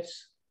bracket,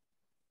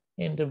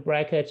 end of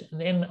bracket,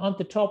 and then on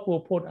the top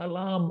we'll put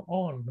alarm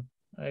on.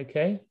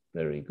 Okay,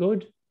 very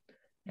good.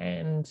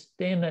 And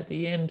then at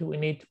the end we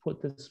need to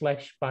put the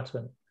slash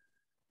button.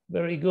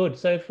 Very good.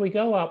 So if we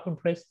go up and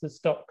press the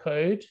stop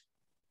code,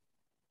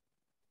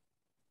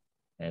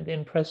 and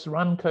then press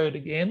run code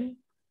again,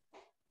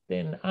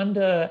 then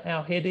under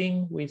our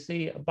heading, we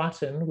see a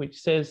button which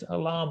says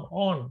alarm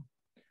on.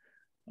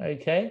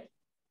 Okay,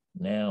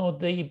 now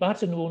the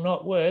button will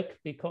not work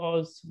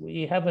because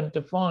we haven't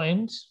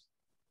defined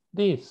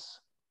this.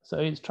 So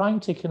it's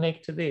trying to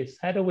connect to this.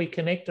 How do we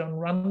connect on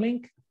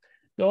Runlic?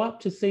 Go up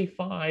to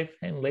C5,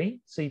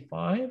 Henley,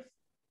 C5.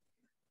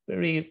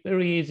 Very,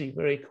 very easy,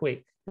 very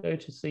quick. Go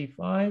to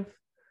C5,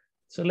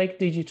 select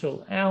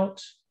digital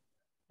out,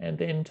 and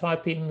then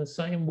type in the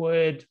same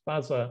word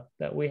buzzer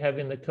that we have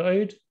in the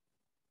code.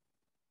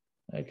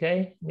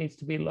 Okay, needs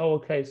to be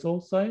lowercase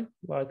also,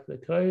 like the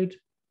code.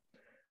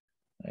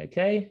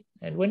 Okay,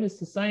 And when it's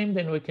the same,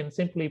 then we can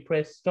simply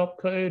press stop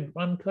code,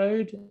 run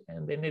code,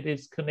 and then it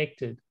is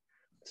connected.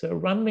 So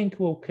Runlic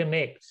will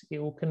connect. It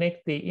will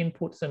connect the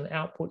inputs and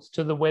outputs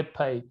to the web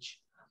page.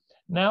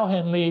 Now,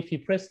 Henley, if you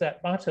press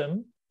that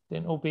button,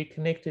 then it will be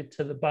connected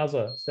to the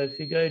buzzer. So if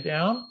you go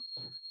down,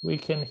 we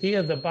can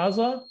hear the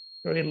buzzer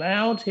very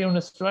loud here in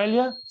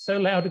Australia. So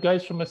loud it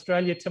goes from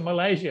Australia to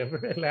Malaysia,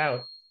 very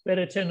loud.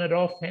 Better turn it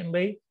off,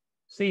 Henley.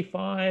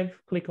 C5,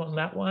 click on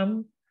that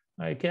one.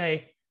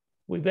 Okay,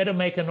 we better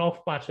make an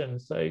off button.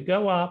 So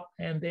go up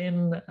and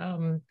then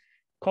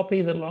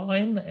copy the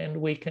line, and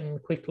we can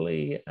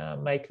quickly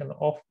make an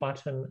off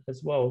button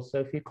as well. So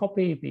if you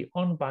copy the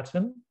on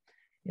button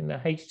in the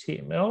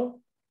HTML,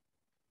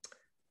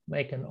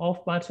 make an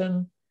off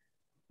button.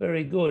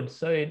 Very good.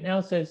 So it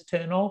now says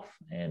turn off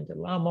and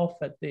alarm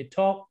off at the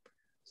top.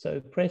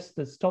 So press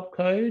the stop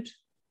code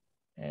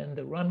and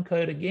the run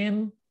code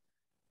again.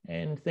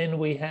 And then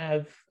we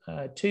have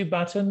 2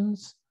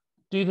 buttons.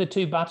 Do the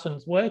 2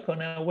 buttons work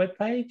on our web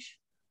page?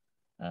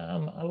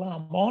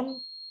 Alarm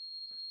on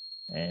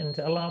and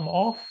alarm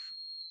off.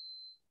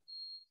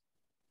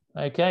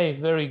 Okay,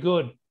 very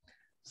good.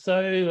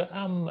 So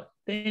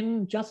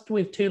then just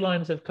with 2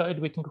 lines of code,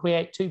 we can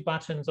create 2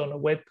 buttons on a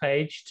web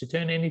page to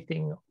turn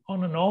anything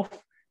on and off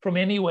from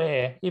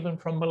anywhere, even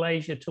from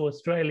Malaysia to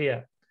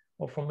Australia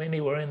or from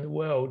anywhere in the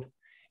world.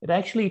 It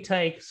actually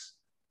takes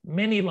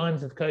many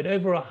lines of code,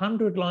 over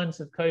 100 lines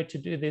of code to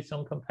do this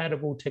on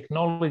compatible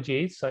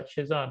technologies such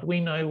as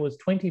Arduino. Was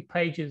 20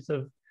 pages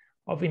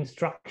of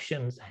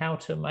instructions how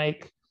to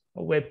make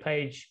a web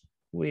page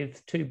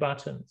with 2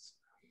 buttons.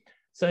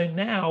 So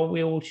now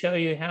we will show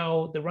you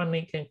how the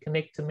Runlic can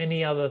connect to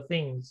many other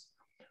things.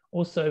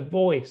 Also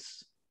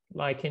voice,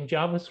 like in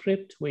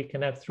JavaScript, we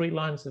can have 3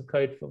 lines of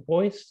code for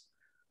voice,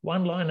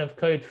 1 line of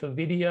code for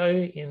video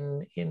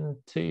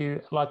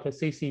into like a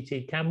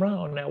CCT camera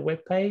on our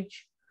web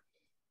page.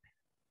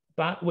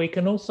 But we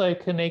can also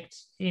connect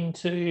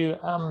into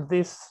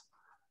this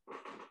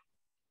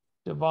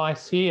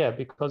device here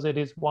because it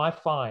is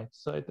Wi-Fi.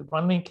 So the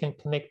Runlic can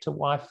connect to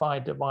Wi-Fi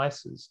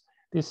devices.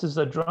 This is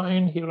a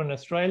drone here in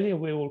Australia.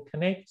 We will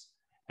connect.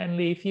 And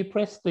if you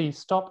press the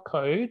stop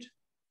code,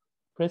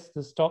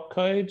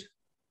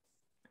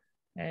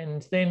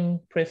 and then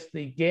press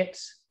the get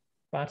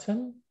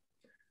button,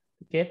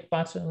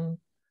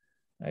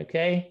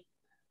 okay,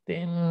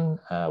 then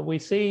we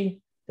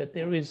see that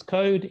there is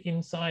code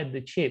inside the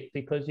chip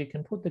because you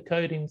can put the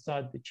code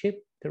inside the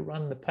chip to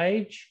run the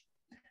page.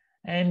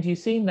 And you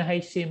see in the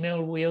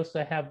HTML, we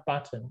also have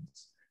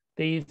buttons.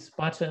 These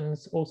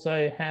buttons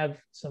also have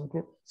some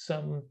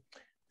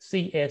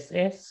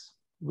CSS,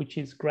 which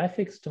is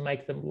graphics to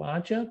make them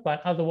larger,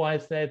 but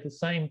otherwise they're the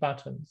same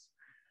buttons.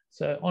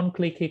 So on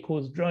click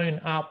equals drone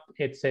up,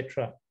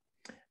 etc.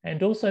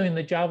 And also in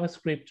the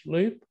JavaScript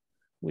loop,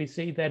 we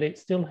see that it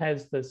still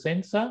has the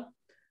sensor.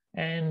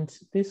 And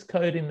this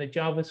code in the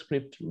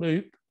JavaScript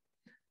loop,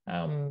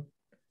 the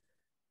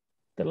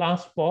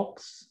last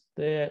box,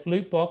 the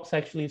loop box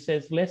actually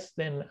says less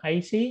than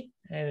 80,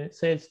 and it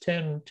says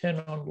turn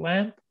on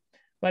lamp,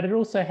 but it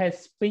also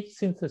has speech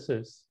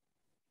synthesis,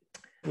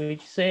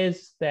 which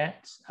says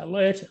that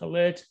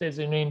alert, there's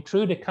an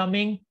intruder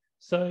coming.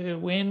 So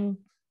when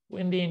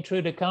the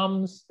intruder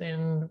comes,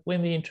 then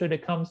when the intruder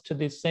comes to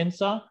this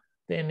sensor,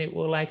 then it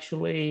will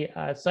actually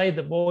say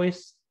the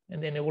voice,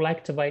 and then it will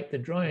activate the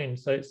drone.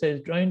 So it says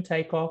drone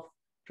takeoff,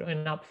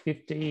 drone up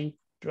 50,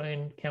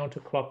 drone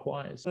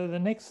counterclockwise. So the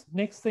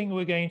next thing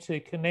we're going to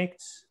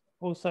connect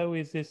also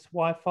is this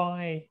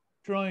Wi-Fi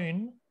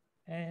drone,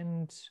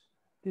 and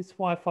this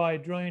Wi-Fi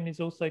drone is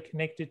also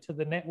connected to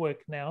the network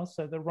now.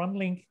 So the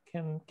Runlic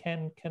can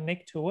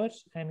connect to it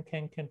and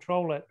can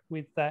control it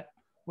with that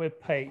web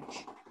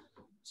page.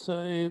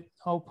 So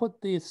I'll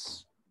put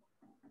this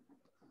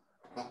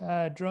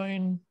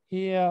drone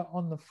here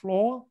on the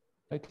floor.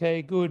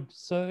 Okay, good.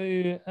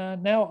 So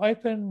now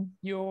open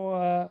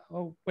your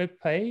web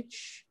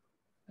page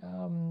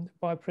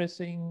by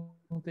pressing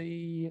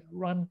the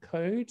run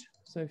code.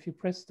 So if you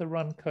press the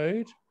run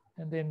code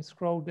and then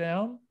scroll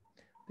down,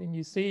 then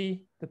you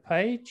see the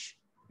page,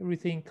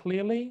 everything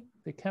clearly,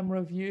 the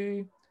camera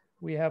view,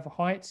 we have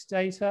height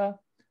data.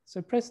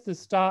 So press the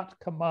start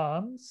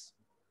commands.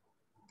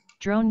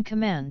 Drone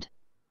command.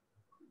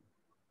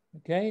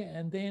 Okay,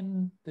 and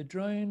then the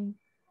drone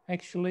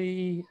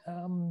actually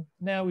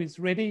now is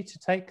ready to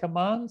take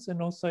commands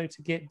and also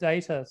to get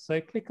data.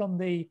 So click on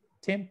the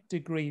temp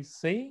degrees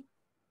C.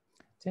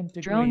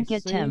 Drone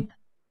get temp.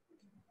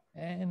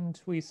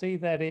 And we see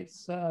that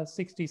it's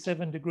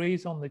 67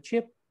 degrees on the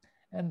chip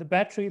and the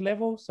battery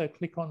level. So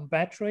click on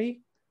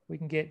battery. We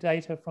can get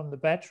data from the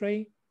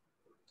battery.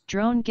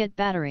 Drone get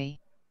battery.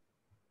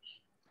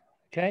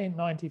 Okay,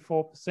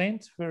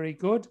 94%, very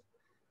good.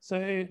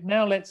 So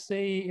now let's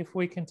see if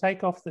we can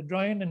take off the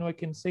drone and we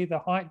can see the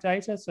height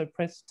data. So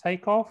press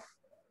take off.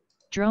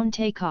 Drone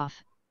take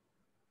off.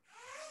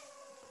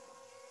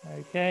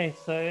 Okay,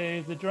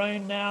 so the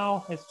drone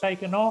now has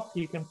taken off.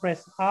 You can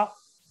press up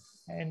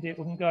and it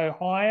can go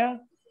higher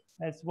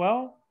as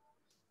well.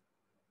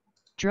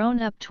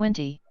 Drone up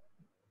 20.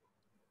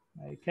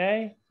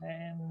 Okay,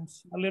 and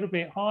a little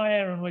bit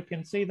higher, and we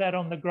can see that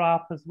on the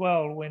graph as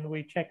well when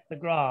we check the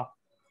graph.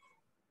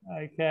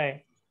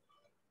 Okay.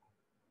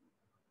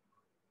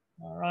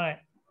 All right,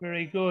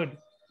 very good.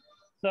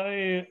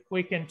 So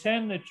we can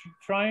turn the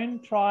drone,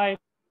 try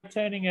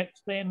turning it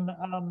then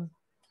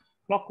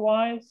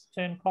clockwise,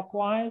 turn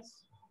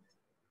clockwise.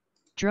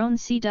 Drone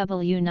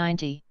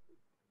CW90.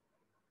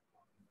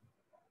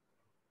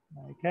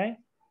 Okay,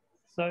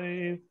 so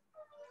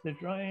the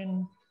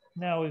drone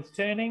now is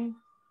turning,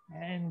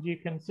 and you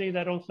can see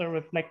that also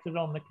reflected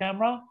on the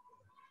camera.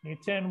 You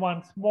turn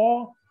once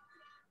more.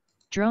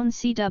 Drone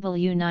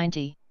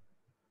CW90.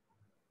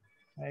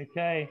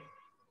 Okay,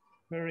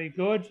 very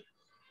good.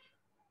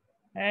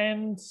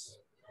 And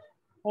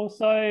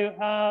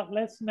also,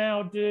 let's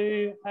now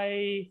do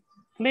a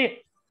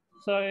flip.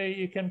 So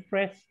you can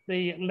press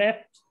the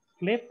left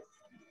flip,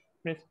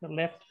 press the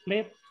left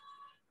flip.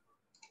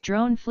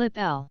 Drone flip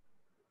L.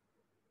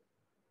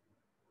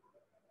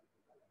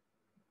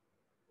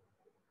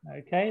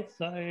 Okay,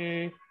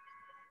 so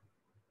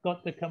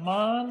got the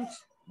command,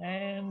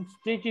 and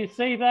did you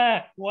see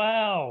that?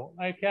 Wow,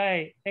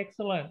 okay,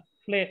 excellent,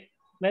 flip.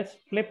 Let's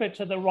flip it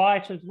to the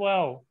right as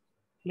well.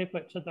 Flip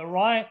it to the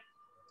right.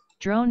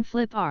 Drone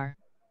flip R.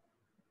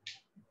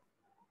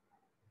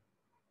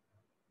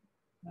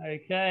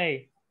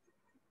 Okay,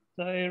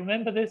 so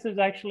remember this is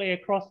actually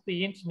across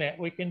the internet.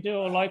 We can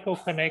do a local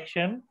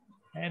connection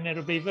and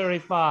it'll be very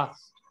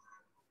fast.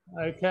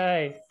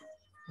 Okay,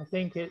 I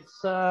think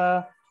it's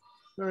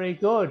very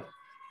good.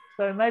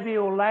 So maybe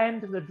you'll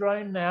land the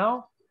drone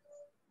now.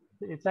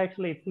 It's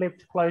actually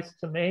flipped close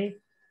to me.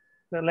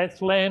 So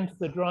let's land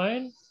the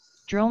drone.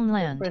 Drone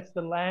land. Press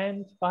the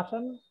land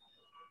button.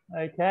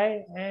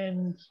 Okay,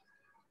 and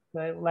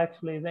so it will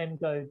actually then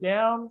go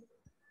down.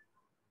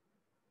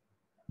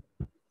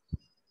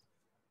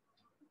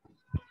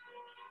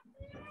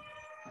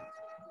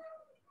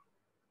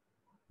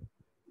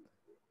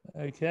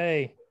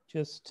 Okay,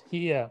 just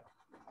here.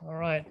 All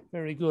right,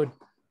 very good.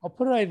 I'll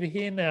put it over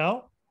here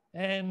now.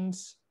 And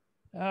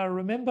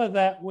remember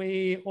that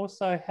we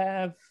also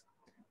have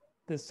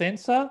the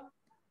sensor.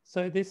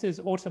 So this is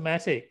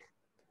automatic.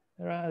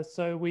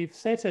 So we've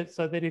set it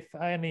so that if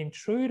an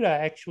intruder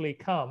actually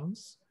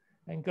comes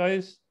and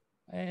goes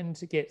and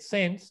gets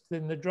sensed,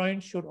 then the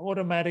drone should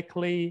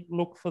automatically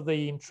look for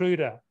the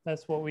intruder.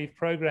 That's what we've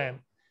programmed.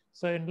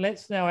 So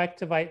let's now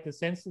activate the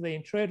sensor. The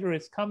intruder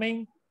is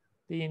coming.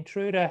 The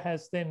intruder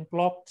has then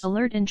blocked.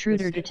 Alert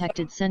intruder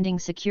detected, sending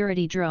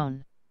security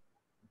drone.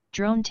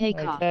 Drone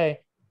takeoff. Okay.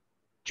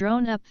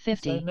 Drone up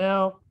 50. So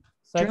now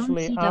it's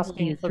actually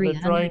asking for the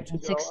drone to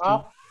go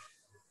up.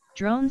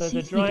 Drone so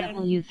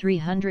CCW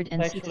 360.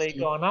 It's actually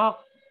gone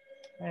up,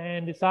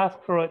 and it's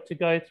asked for it to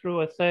go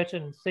through a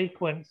certain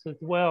sequence as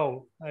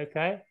well.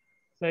 Okay.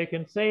 So you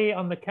can see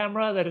on the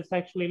camera that it's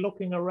actually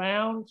looking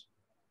around.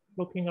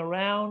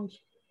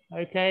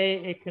 Okay,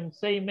 it can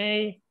see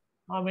me.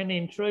 I'm an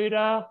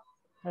intruder.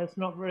 That's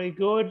not very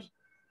good.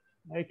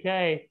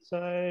 Okay,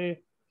 so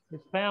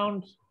it's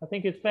found, I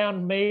think it's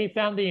found me,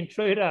 found the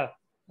intruder.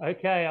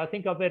 Okay, I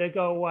think I better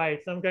go away.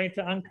 So I'm going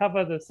to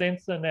uncover the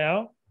sensor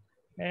now,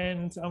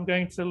 and I'm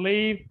going to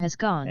leave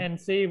and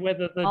see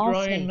whether the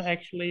drone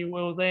actually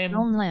will then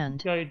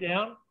go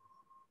down.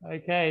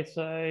 Okay,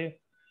 so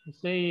you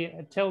see,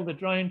 tell the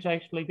drone to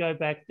actually go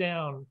back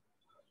down.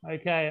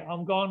 Okay,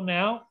 I'm gone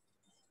now.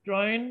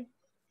 Drone,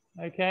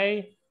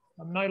 okay,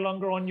 I'm no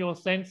longer on your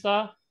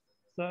sensor.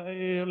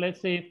 So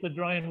let's see if the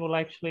drone will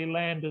actually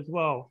land as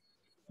well.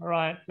 All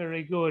right,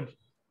 very good.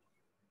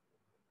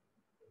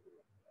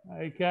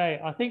 Okay,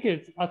 I think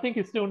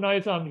it still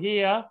knows I'm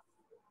here.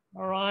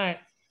 All right.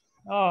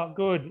 Oh,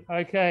 good.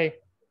 Okay.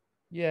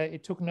 Yeah,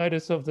 it took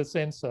notice of the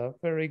sensor.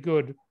 Very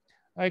good.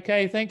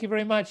 Okay, thank you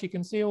very much. You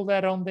can see all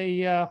that on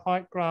the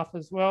height graph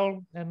as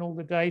well, and all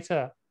the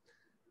data.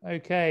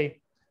 Okay,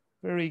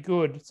 very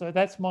good. So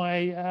that's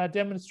my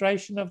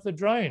demonstration of the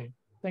drone.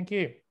 Thank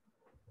you.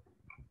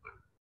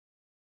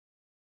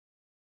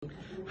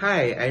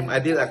 Hi, I'm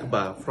Adil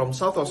Akbar from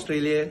South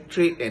Australia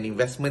Trade and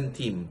Investment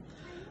Team.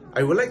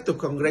 I would like to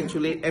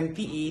congratulate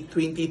MTE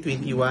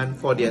 2021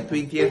 for their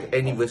 20th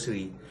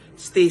anniversary.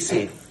 Stay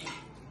safe.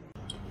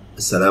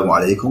 Assalamu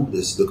alaikum,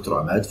 this is Dr.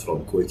 Ahmed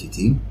from Kuwaiti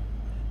team.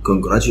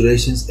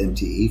 Congratulations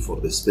MTE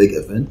for this big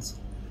event.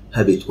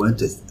 Happy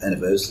 20th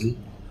anniversary.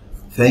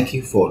 Thank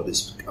you for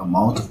this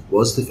amount of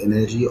positive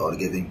energy you are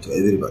giving to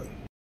everybody.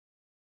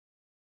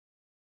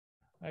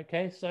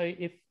 Okay, so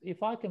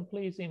if I can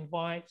please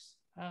invite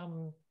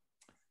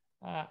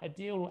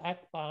Adil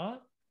Akbar,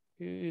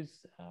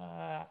 who's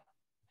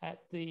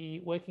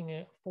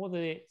working for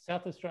the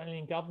South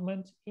Australian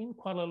government in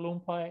Kuala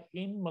Lumpur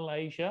in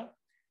Malaysia,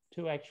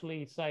 to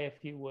actually say a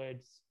few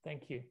words.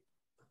 Thank you.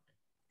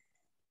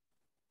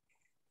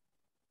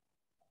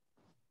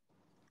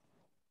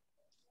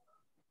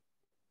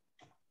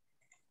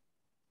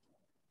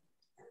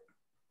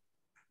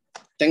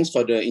 Thanks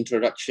for the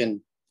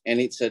introduction, and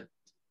it's a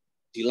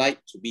delight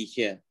to be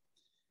here.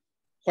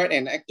 Quite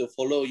an act to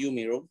follow you,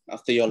 Miro,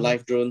 after your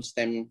live drone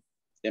STEM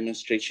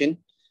demonstration.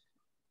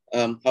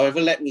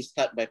 However, let me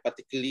start by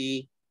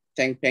particularly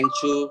thank Peng,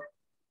 Choo,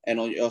 and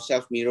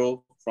yourself,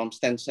 Miro, from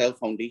STEMSEL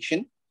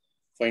Foundation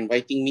for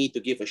inviting me to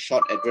give a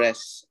short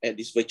address at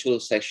this virtual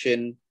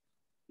session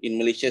in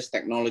Malaysia's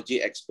Technology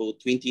Expo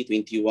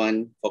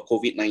 2021 for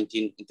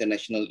COVID-19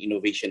 International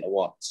Innovation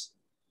Awards.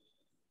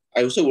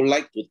 I also would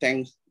like to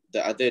thank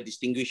the other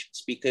distinguished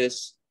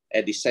speakers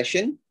at this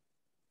session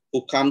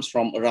who comes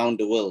from around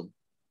the world.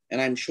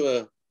 And I'm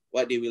sure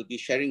what they will be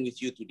sharing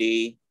with you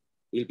today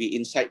will be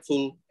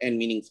insightful and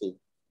meaningful.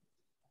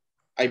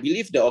 I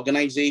believe the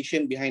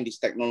organization behind this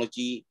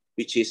technology,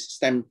 which is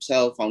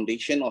STEMSEL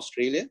Foundation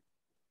Australia,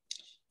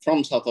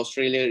 from South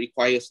Australia,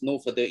 requires no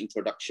further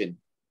introduction.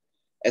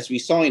 As we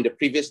saw in the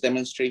previous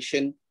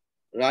demonstration,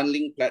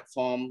 Runlic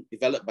platform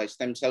developed by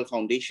STEMSEL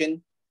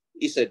Foundation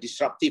is a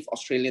disruptive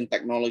Australian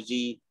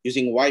technology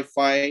using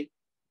Wi-Fi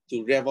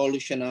to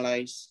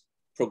revolutionize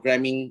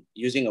programming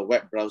using a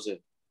web browser.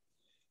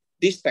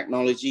 This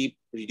technology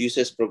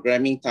reduces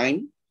programming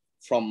time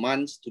from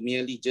months to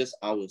merely just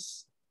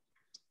hours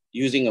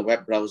using a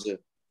web browser.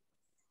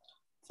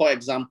 For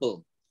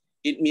example,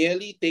 it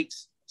merely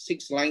takes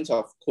 6 lines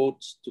of code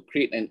to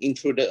create an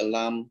intruder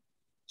alarm,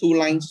 2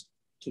 lines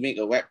to make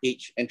a web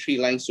page, and 3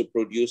 lines to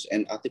produce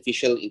an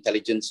artificial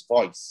intelligence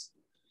voice.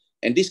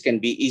 And this can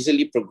be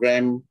easily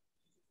programmed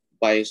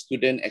by a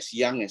student as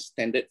young as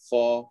standard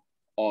 4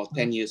 or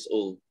 10 years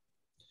old.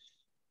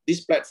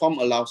 This platform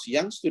allows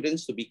young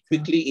students to be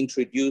quickly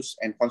introduced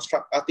and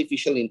construct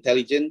artificial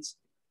intelligence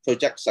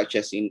projects such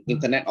as in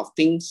Internet of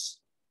Things,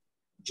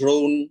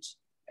 drones,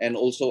 and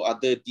also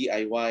other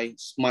DIY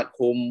smart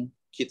home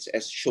kits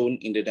as shown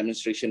in the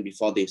demonstration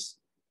before this.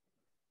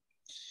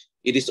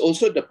 It is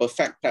also the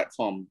perfect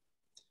platform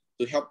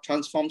to help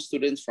transform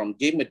students from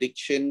game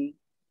addiction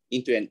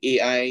into an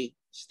AI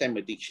STEM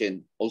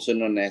addiction, also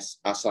known as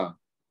ASA.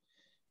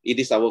 It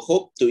is our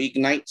hope to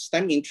ignite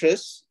STEM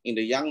interest in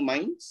the young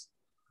minds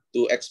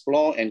to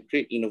explore and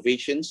create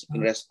innovations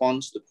in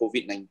response to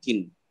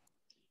COVID-19.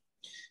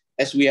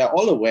 As we are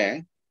all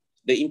aware,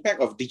 the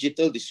impact of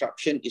digital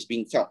disruption is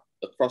being felt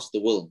across the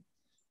world,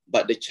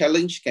 but the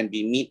challenge can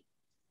be met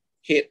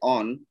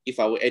head-on if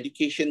our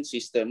education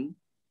system,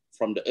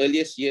 from the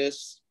earliest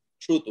years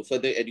through to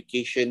further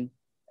education,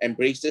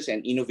 embraces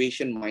an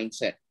innovation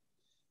mindset.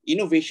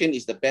 Innovation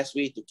is the best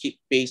way to keep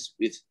pace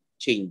with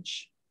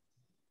change.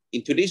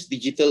 In today's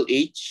digital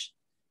age,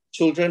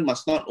 children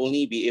must not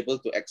only be able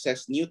to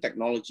access new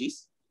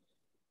technologies,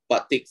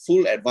 but take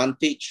full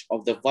advantage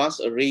of the vast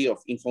array of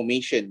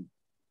information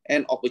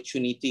and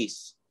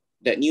opportunities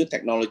that new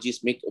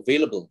technologies make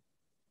available.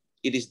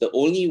 It is the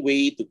only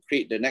way to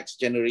create the next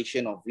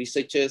generation of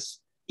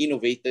researchers,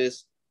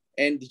 innovators,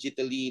 and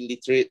digitally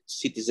literate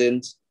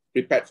citizens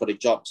prepared for the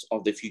jobs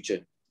of the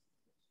future.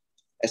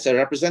 As a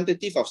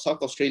representative of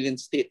South Australian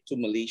state to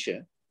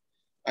Malaysia,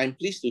 I'm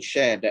pleased to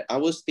share that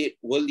our state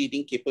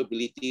world-leading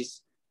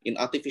capabilities in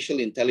artificial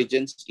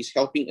intelligence is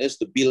helping us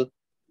to build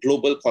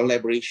global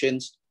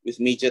collaborations with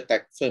major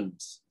tech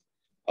firms.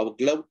 Our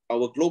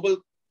global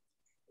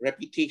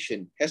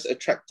reputation has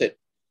attracted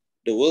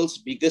the world's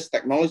biggest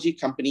technology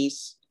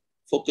companies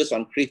focused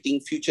on creating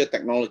future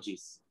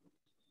technologies.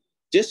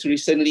 Just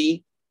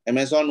recently,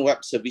 Amazon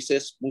Web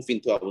Services moved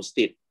into our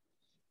state,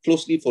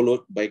 closely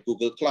followed by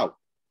Google Cloud.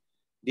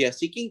 They are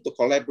seeking to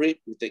collaborate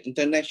with the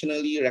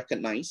internationally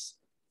recognized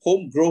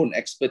homegrown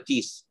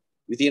expertise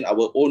within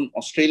our own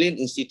Australian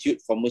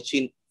Institute for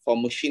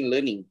Machine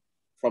Learning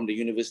from the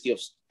University of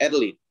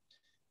Adelaide,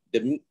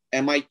 the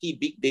MIT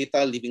Big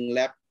Data Living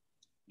Lab,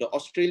 the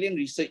Australian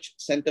Research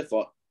Centre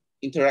for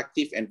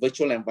Interactive and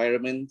Virtual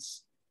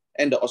Environments,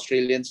 and the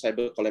Australian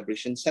Cyber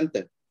Collaboration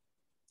Centre.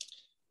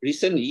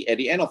 Recently, at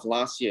the end of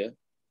last year,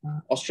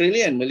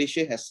 Australia and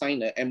Malaysia has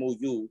signed a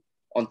MOU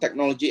on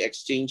Technology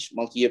Exchange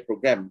Multi-Year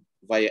Program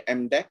via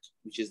MDEC,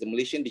 which is the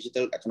Malaysian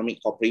Digital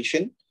Economic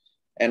Corporation,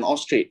 and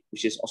Austrade,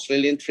 which is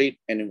Australian Trade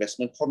and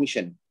Investment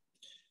Commission.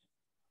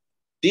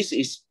 This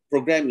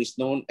program is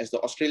known as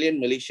the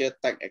Australian-Malaysia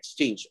Tech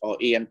Exchange, or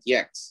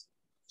AMTX.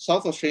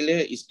 South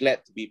Australia is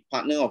glad to be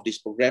partner of this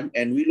program,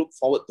 and we look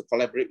forward to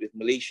collaborate with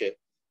Malaysia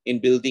in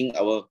building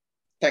our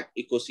tech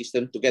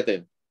ecosystem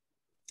together.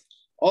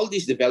 All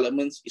these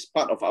developments is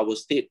part of our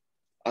state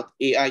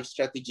AI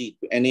strategy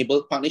to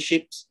enable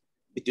partnerships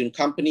between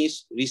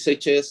companies,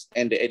 researchers,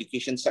 and the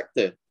education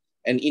sector.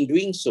 And in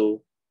doing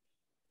so,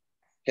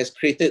 has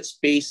created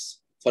space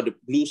for the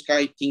blue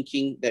sky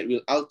thinking that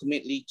will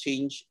ultimately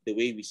change the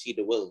way we see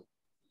the world.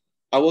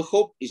 Our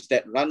hope is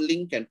that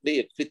Runlic can play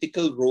a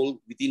critical role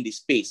within this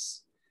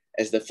space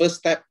as the first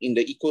step in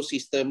the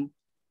ecosystem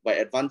by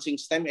advancing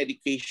STEM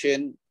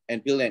education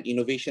and build an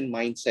innovation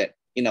mindset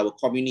in our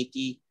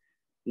community,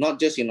 not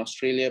just in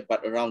Australia,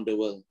 but around the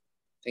world.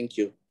 Thank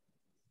you.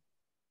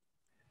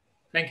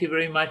 Thank you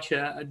very much,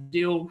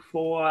 Adil,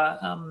 for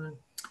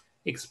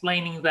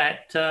explaining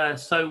that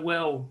so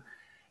well.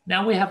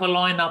 Now we have a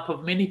lineup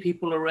of many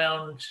people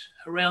around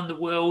the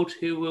world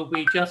who will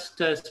be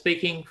just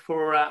speaking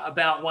for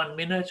about 1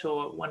 minute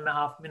or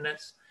 1.5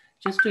 minutes,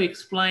 just to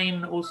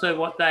explain also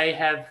what they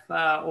have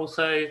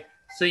also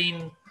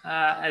seen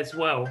as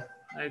well.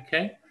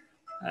 Okay,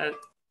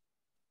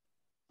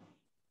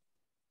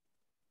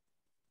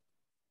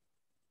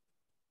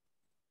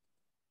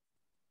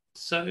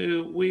 So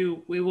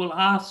we will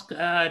ask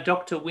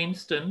Dr.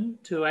 Winston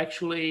to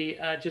actually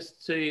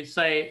just to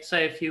say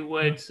a few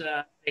words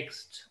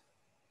next.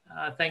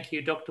 Thank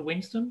you, Dr.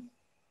 Winston.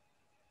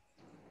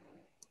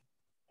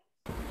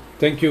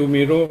 Thank you,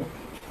 Miro.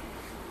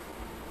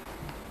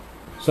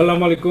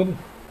 Assalamu alaikum.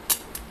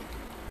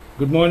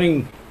 Good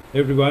morning,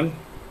 everyone.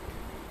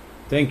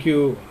 Thank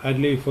you,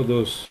 Adli, for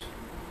those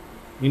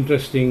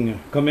interesting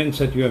comments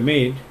that you have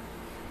made.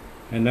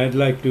 And I'd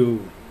like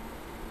to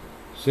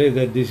say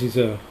that this is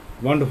a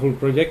wonderful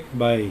project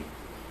by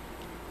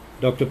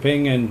Dr.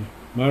 Peng and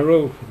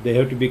Miro. They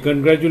have to be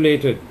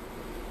congratulated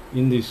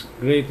in this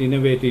great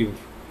innovative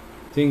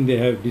thing they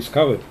have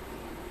discovered.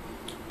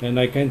 And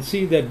I can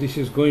see that this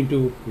is going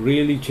to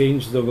really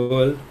change the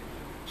world,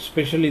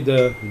 especially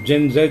the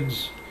Gen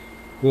Zs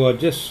who are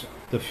just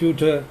the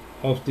future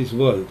of this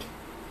world.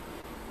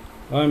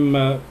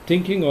 I'm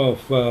thinking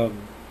of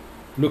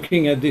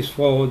looking at this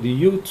for the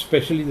youth,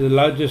 especially the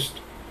largest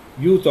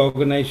youth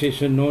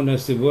organization known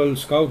as the World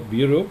Scout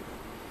Bureau.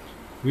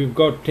 We've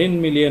got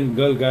 10 million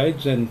Girl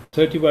Guides and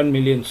 31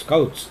 million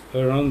Scouts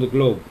around the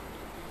globe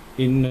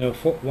in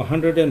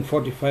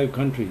 145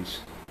 countries.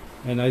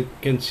 And I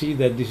can see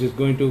that this is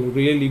going to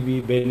really be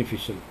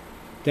beneficial.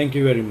 Thank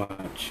you very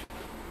much.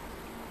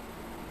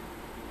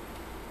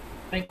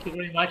 Thank you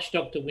very much,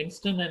 Dr.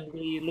 Winston, and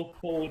we look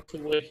forward to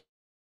working.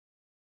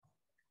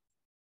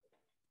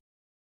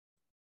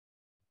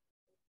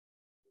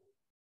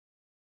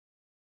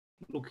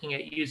 Looking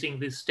at using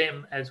this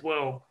STEM as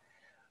well.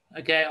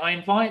 Okay, I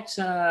invite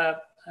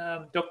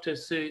Dr.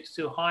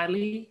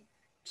 Suhaili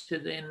to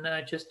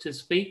then just to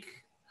speak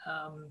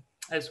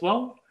as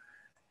well.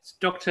 It's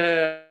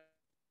Dr.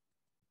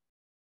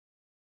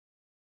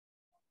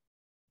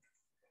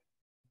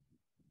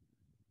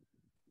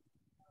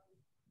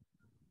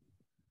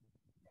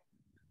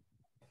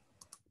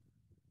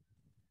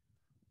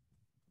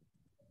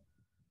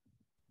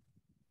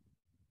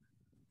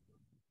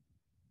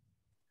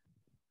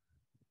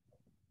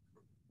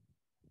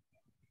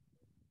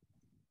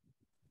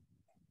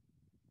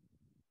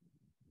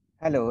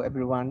 Hello,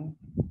 everyone.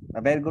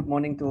 A very good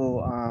morning to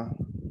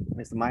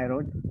Mr.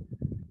 Miro,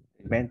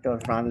 inventor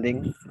of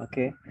Runlic.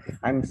 Okay,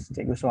 I'm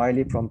Cikgu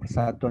Suhaili from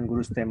Persatuan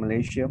Guru STEM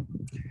Malaysia.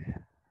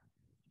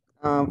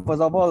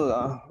 First of all,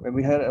 when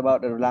we heard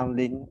about the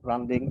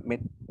Runlic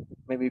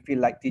made me feel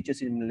like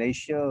teachers in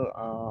Malaysia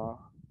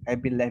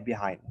have been left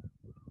behind.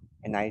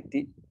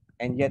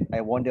 And yet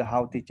I wonder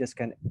how teachers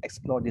can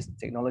explore this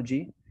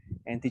technology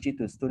and teach it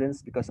to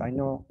students, because I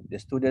know the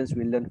students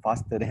will learn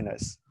faster than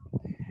us.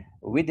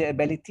 With the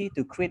ability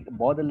to create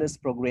borderless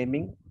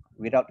programming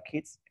without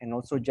kids and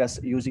also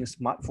just using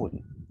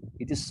smartphone,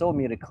 it is so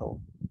miracle.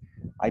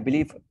 I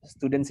believe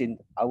students in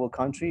our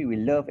country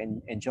will love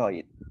and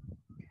enjoy it.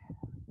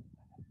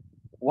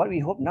 What we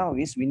hope now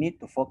is we need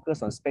to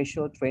focus on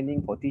special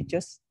training for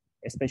teachers,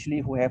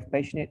 especially who have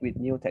passionate with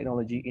new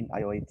technology in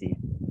IoT.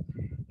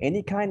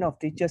 Any kind of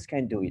teachers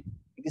can do it.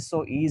 It is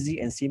so easy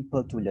and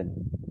simple to learn.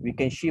 We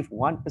can shift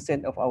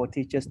 1% of our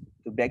teachers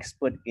to be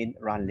expert in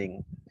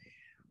Runlic.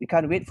 We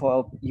can't wait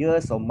for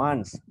years or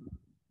months,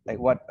 like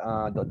what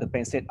Dr.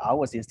 Peng said,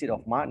 hours instead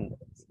of months,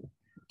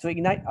 to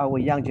ignite our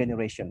young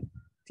generation.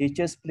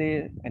 Teachers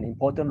play an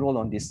important role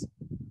on this.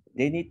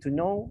 They need to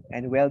know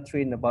and well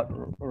trained about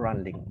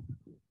Runlic.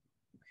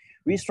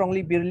 We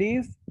strongly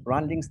believe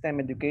Runlic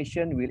STEM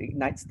education will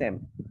ignite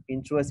STEM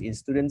interest in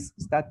students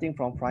starting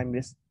from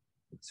primary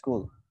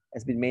school,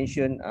 as been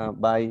mentioned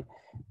by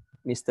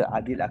Mr.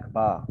 Adil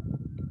Akbar.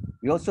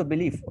 We also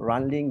believe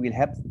Runlic will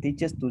help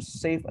teachers to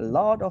save a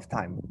lot of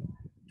time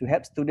to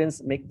help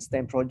students make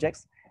STEM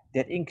projects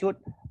that include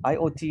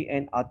IoT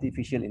and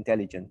artificial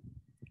intelligence.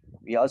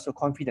 We are also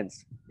confident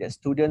that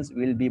students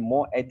will be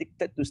more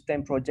addicted to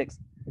STEM projects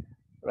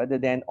rather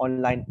than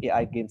online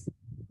AI games,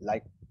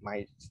 like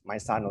my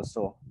son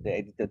also, they're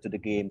addicted to the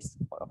games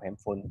of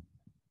handphone.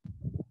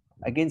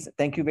 Again,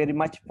 thank you very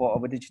much for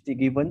opportunity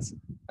given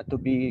to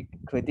be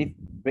creative,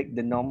 break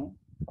the norm.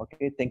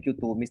 Okay, thank you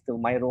to Mr.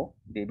 Miro,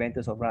 the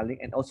inventors of Runlic,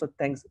 and also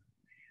thanks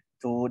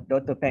to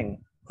Dr.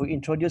 Peng, who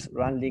introduced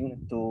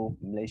Runlic to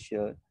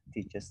Malaysia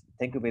teachers.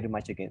 Thank you very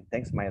much again.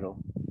 Thanks, Miro.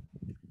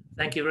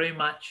 Thank you very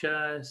much,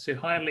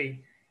 Suhaili.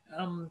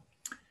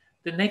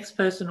 The next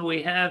person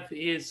we have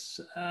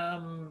is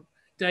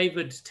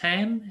David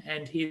Tan,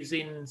 and he's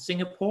in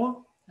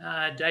Singapore.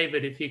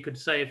 David, if you could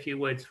say a few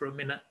words for a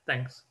minute,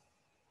 thanks.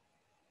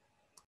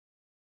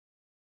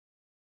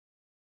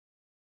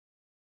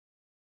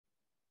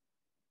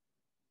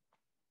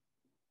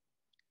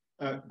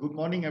 Good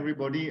morning,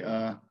 everybody.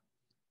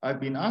 I've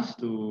been asked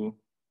to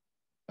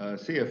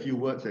say a few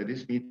words at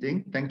this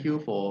meeting. Thank you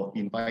for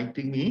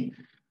inviting me.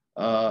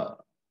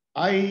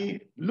 I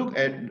look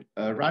at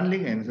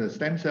Runlic and the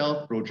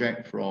STEMSEL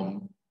project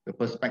from the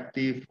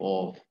perspective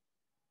of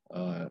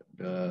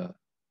the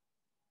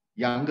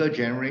younger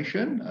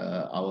generation,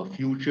 our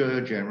future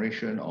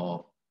generation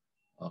of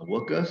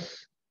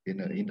workers in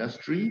the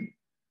industry.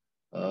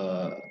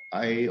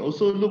 I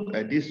also look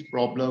at this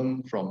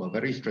problem from a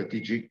very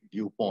strategic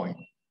viewpoint.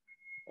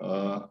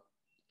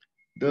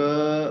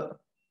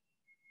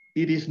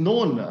 It is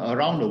known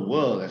around the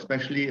world,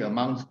 especially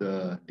amongst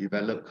the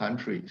developed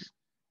countries,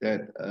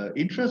 that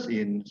interest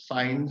in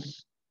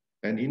science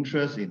and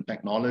interest in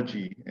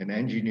technology and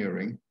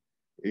engineering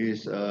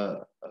is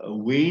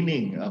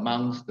waning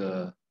amongst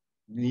the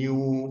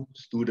new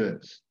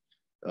students.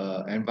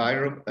 In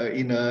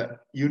a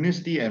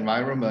university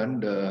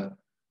environment,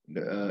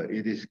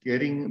 it is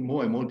getting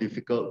more and more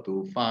difficult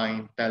to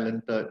find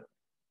talented,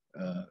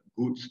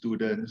 good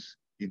students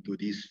into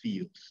these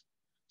fields.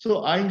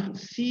 So I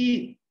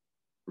see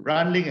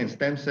Runlic and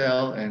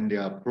STEMSEL and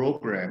their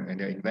program and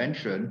their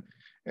invention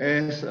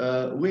as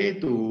a way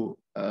to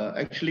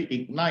actually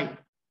ignite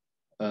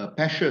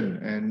passion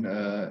and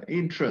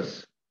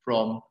interest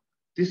from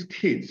these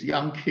kids,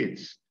 young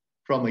kids,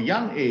 from a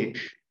young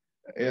age,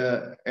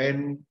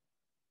 and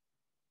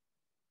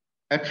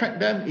attract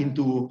them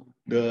into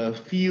the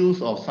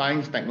fields of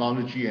science,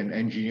 technology, and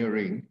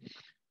engineering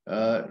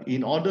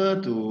in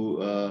order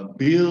to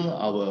build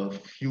our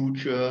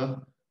future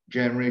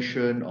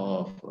generation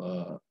of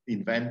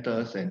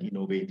inventors and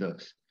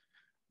innovators.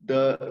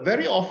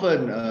 Very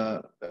often,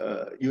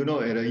 you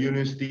know, at a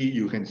university,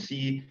 you can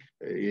see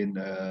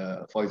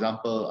for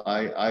example,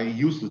 I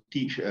used to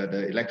teach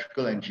the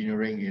electrical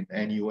engineering in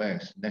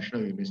NUS,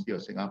 National University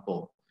of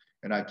Singapore,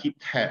 and I keep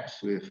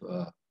tabs with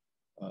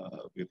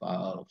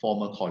our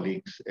former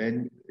colleagues.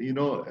 And, you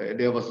know,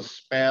 there was a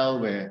spell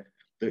where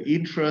the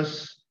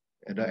interest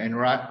and the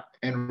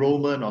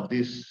enrollment of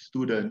these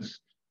students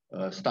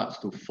starts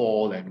to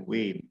fall and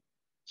wane.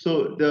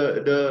 So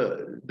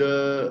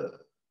the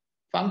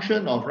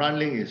function of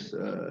Runlic is,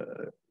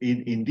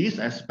 in this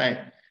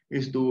aspect,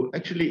 is to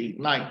actually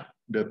ignite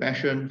the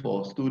passion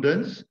for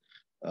students.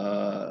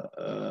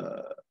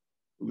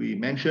 We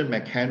mentioned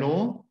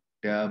Meccano.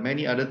 There are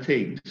many other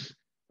things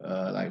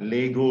like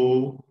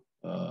Lego,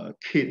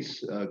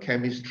 kits,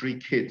 chemistry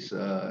kits,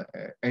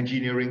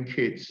 engineering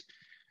kits.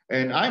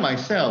 And I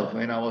myself,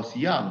 when I was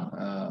young,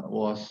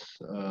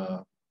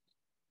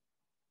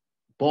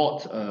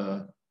 bought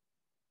an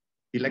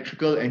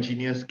electrical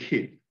engineer's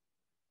kit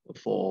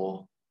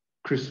for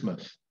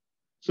Christmas.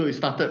 So it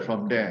started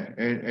from there.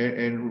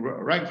 And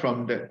right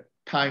from that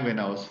time when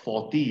I was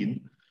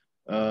 14,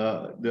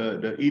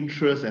 the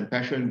interest and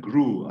passion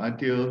grew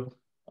until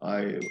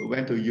I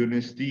went to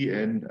university,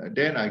 and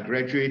then I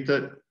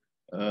graduated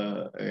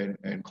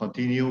and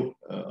continued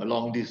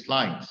along these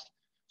lines.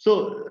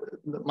 So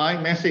my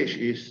message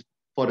is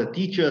for the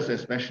teachers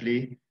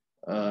especially,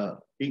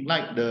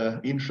 ignite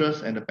the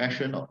interest and the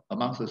passion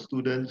amongst the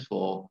students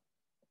for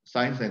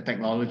science and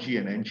technology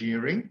and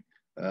engineering.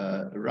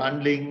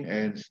 Runlic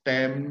and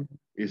STEM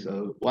is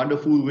a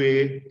wonderful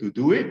way to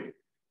do it.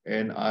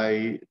 And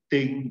I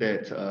think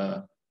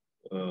that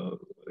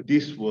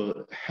this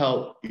will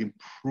help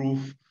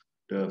improve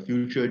the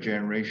future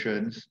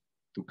generations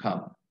to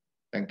come.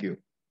 Thank you.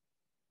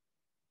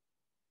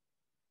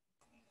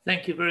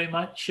 Thank you very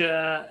much,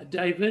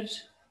 David,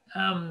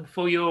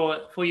 for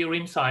your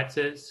insights.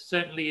 There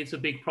certainly is a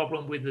big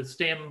problem with the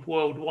STEM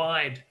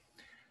worldwide.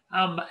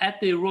 At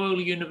the Royal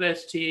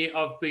University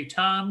of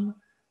Bhutan,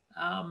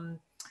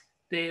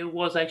 there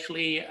was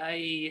actually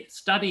a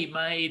study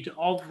made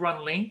of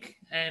Runlic,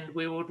 and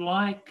we would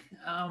like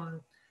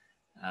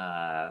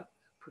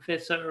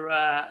Professor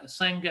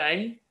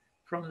Sangay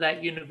from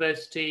that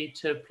university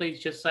to please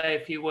just say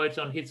a few words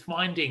on his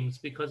findings,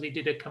 because he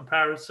did a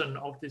comparison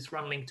of this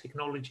Runlic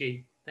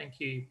technology. Thank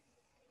you.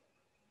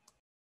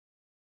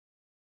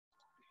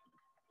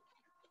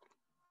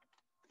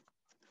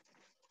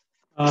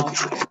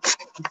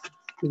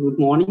 Good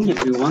morning,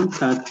 everyone.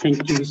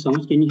 Thank you so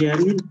much. Can you hear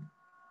me?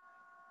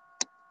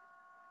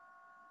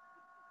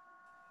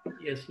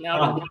 Yes,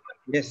 loud.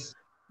 Yes,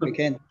 we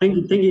can.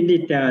 Thank you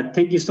indeed.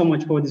 Thank you so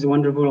much for this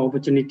wonderful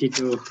opportunity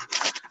to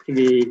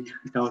be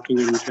talking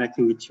and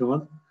interacting with you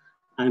all.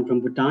 I'm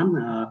from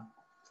Bhutan.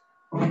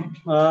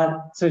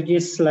 So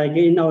just like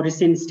in our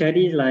recent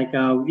studies, like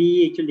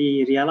we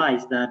actually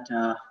realized that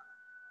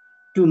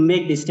to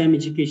make the STEM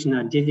education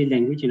a daily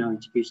language in our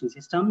education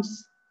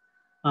systems,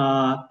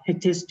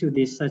 access to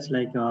this such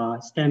like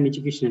STEM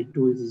educational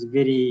tools is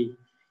very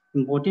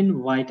important,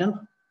 vital.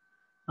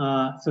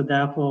 So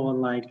therefore,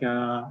 like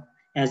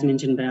as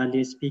mentioned by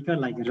earlier speaker,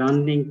 like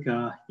Runlic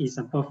is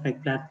a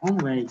perfect platform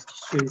where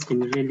students can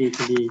really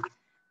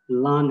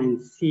learn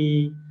and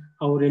see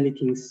how really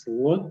things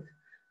work.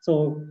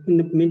 So in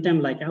the meantime,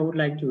 like I would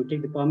like to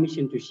take the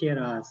permission to share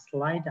a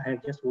slide. I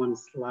have just one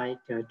slide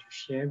to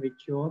share with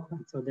you all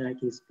so that I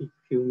can speak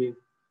a few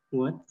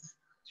words.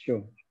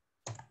 Sure.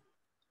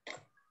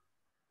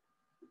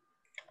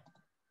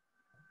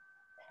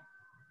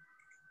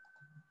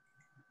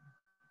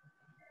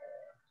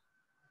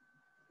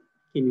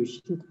 Can you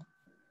see,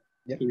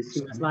 yep. Can you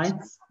see my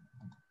slides?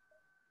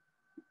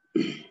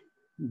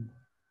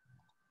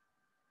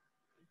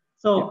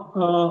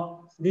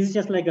 So this is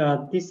just like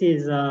this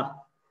is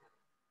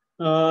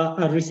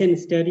a recent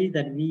study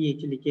that we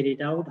actually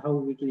carried out, how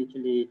we can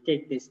actually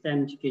take the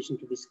STEM education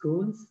to the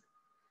schools.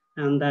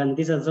 And then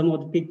these are some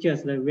of the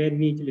pictures like where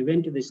we actually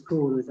went to the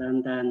schools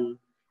and then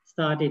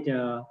started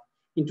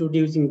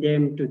introducing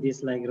them to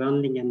this like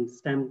Runlic and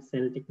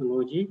STEMSEL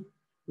technology,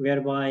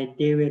 whereby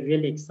they were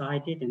really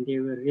excited and they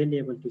were really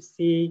able to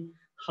see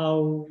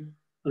how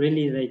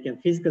really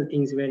like physical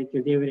things where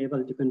they were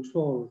able to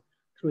control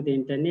through the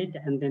internet.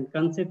 And then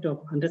concept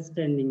of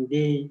understanding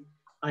the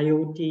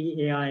IoT,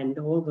 AI, and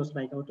all those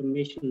like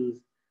automations,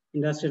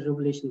 industrial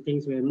revolution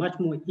things were much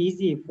more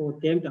easy for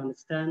them to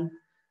understand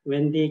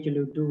when they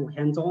actually do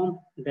hands-on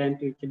than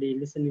to actually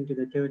listening to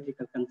the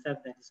theoretical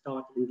concept that is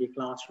taught in the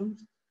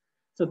classrooms.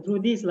 So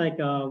through this, like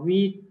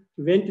we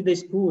went to the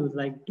schools,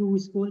 like 2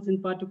 schools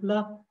in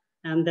particular,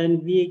 and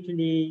then we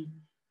actually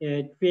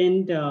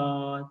trained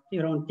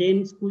around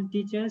 10 school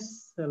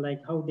teachers,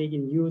 like how they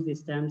can use the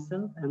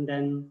STEMSEL. And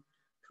then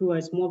through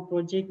a small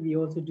project, we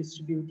also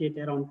distributed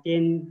around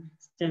 10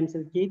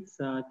 STEMSEL kits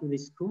to the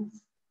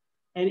schools.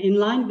 And in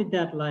line with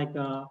that, like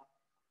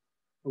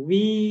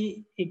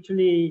we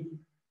actually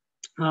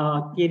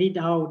carried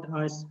out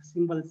a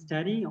simple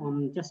study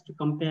on just to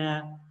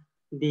compare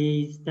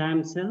the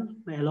STEMSEL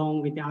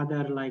along with the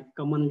other like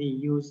commonly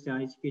used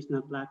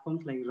educational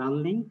platforms like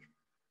Runlic.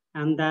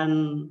 And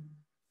then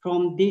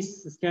from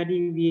this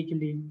study, we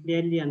actually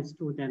clearly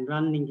understood that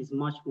Runlic is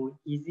much more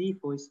easy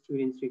for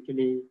students to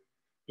actually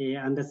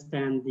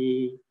understand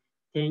the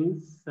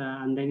things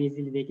and then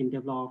easily they can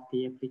develop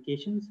the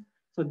applications.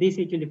 So these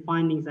actually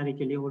findings are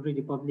actually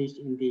already published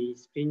in the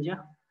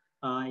Springer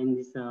in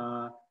this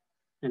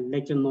and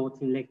lecture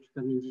notes in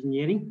electrical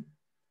engineering.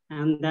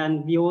 And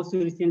then we also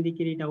recently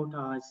carried out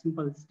a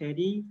simple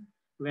study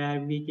where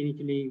we can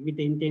actually, with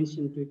the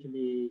intention to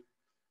actually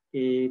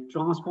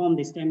transform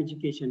the STEM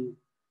education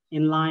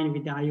in line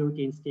with the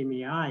IoT and STEM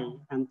AI.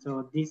 And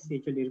so this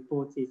actually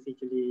reports is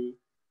actually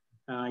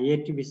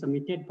yet to be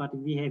submitted, but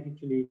we have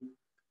actually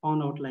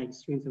found out like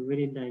students are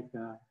very like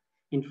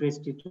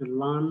interested to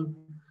learn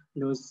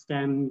those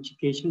STEM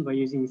education by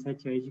using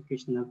such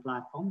educational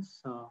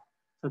platforms. So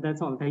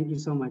that's all. Thank you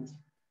so much.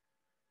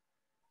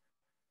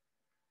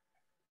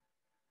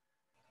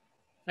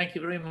 Thank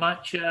you very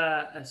much,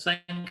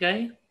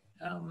 Sanjay,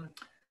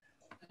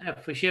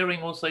 for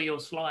sharing also your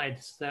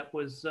slides. That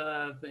was,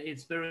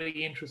 it's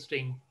very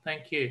interesting.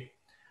 Thank you.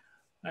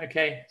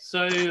 Okay,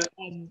 so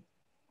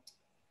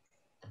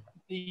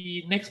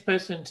the next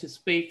person to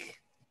speak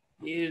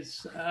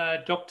is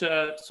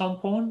Dr.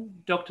 Somporn.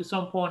 Dr.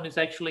 Somporn is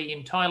actually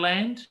in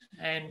Thailand,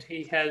 and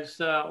he has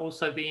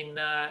also been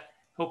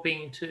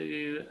helping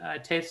to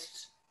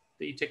test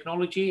the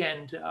technology,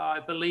 and I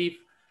believe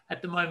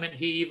at the moment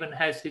he even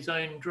has his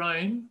own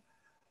drone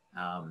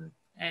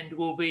and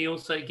will be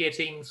also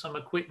getting some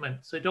equipment.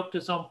 So Dr.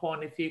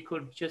 Somporn, if you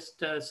could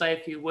just say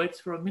a few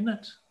words for a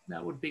minute,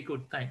 that would be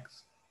good.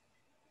 Thanks.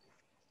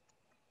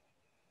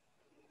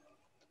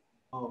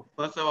 Oh,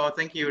 first of all,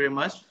 thank you very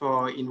much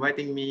for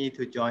inviting me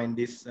to join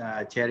this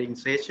sharing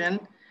session.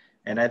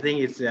 And I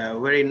think it's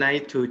very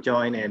nice to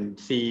join and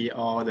see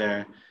all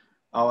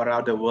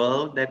around the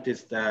world that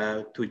is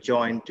to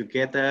join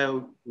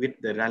together with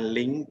the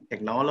Runlic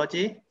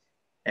technology.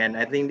 And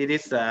I think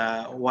this is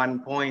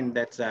one point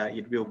that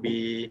it will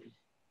be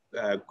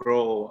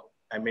grow.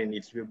 I mean,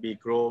 it will be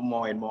grow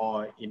more and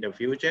more in the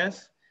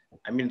futures.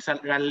 I mean,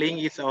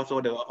 Runlic is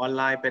also the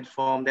online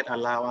platform that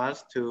allow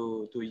us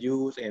to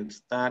use and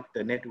start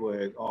the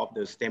network of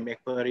the STEM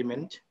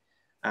experiment.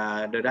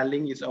 The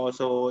Runlic is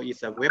also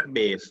a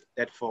web-based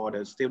that for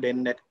the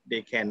student that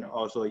they can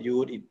also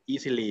use it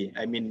easily.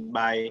 I mean,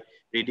 by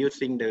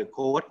reducing the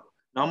code.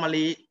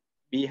 Normally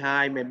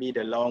behind maybe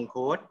the long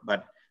code,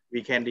 but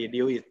we can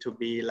reduce it to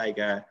be like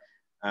a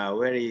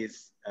very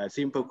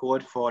simple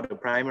code for the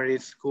primary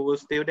school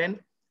student,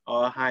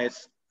 or high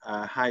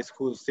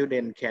school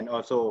student can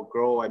also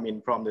grow, I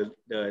mean, from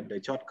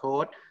the short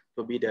code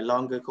to be the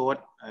longer code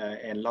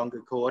and longer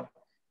code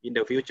in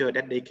the future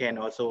that they can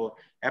also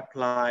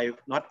apply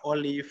not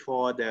only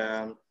for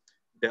the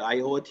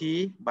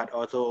IoT, but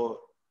also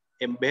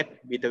embed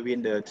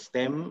between the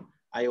STEM,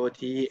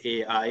 IoT,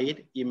 AI,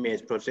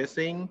 image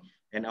processing,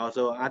 and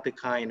also other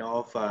kind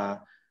of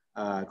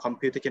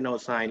computational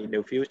science in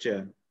the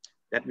future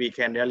that we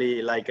can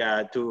really like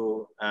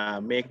to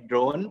make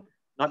drone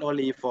not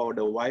only for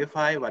the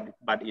Wi-Fi,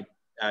 but it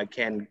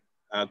can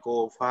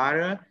go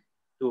farther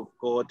to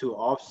go to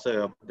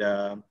observe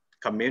the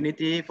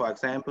community. For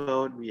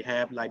example, we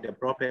have like the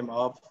problem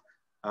of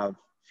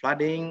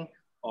flooding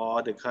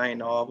or the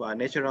kind of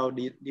natural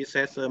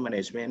disaster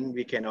management.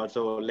 We can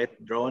also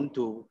let drone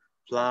to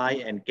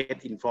fly and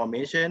get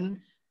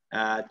information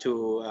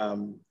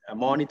to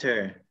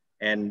monitor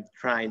and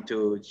trying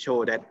to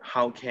show that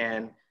how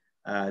can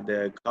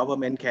the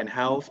government can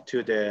help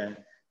to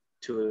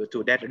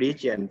that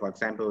region. For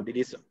example, this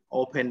is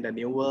open the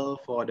new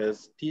world for the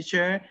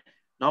teacher.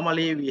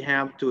 Normally we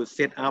have to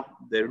set up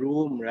the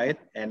room, right?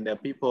 And the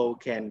people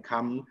can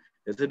come,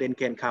 the student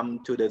can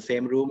come to the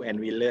same room and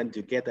we learn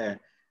together,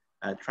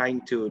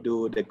 trying to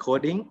do the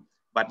coding.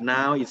 But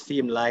now it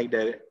seems like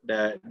the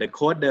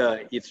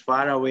coder is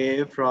far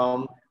away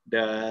from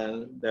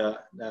the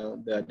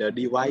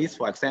device.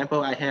 For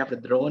example, I have a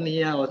drone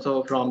here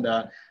also from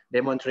the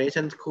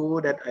demonstration school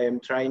that I am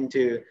trying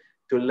to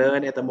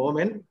learn at the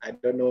moment. I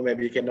don't know,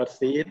 maybe you cannot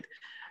see it.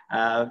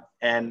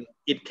 And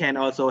it can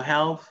also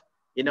help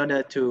in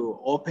order to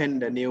open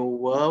the new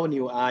world,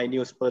 new eye,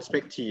 new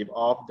perspective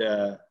of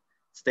the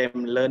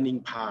STEM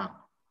learning path.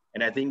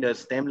 And I think the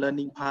STEM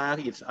learning path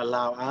is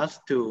allow us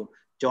to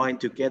join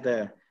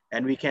together,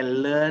 and we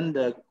can learn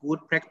the good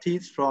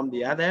practice from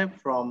the other,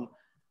 from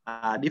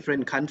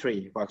different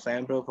countries. For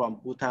example, from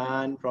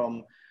Bhutan,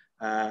 from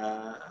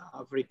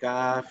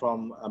Africa,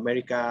 from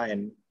America,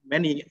 and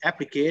many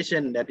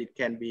applications that it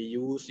can be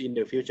used in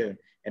the future.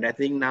 And I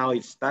think now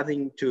it's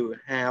starting to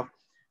have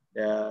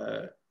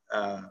the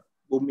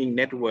booming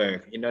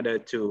network in order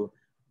to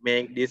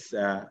make this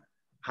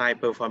high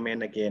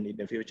performance again in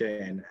the future.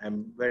 And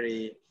I'm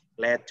very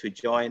glad to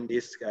join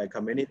this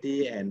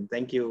community, and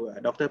thank you,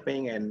 Dr.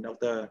 Peng and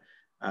Dr.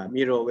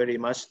 Miro, very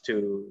much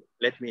to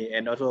let me.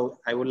 And also,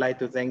 I would like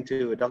to thank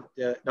to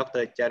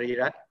Dr.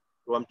 Charirat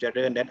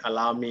Ruamcharan that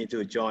allowed me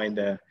to join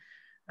the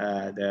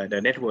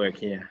network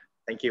here.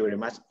 Thank you very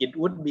much. It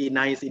would be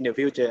nice in the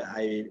future.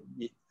 I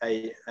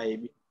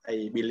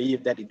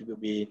believe that it will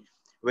be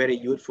very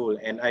useful,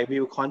 and I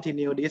will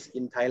continue this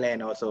in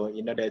Thailand also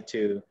in order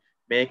to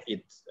make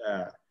it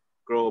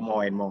grow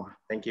more and more.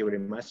 Thank you very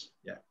much.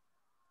 Yeah.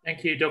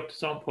 Thank you, Dr.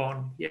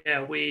 Somporn.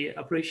 Yeah, we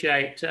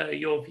appreciate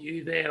your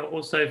view there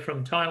also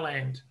from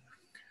Thailand.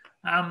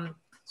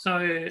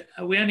 So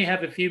we only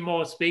have a few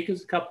more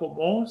speakers, a couple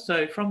more.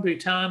 So from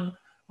Bhutan,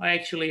 I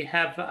actually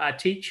have a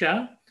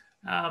teacher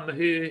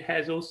who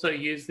has also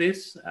used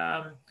this,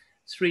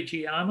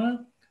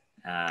 Srijana.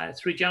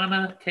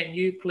 Srijana, can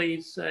you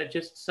please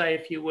just say a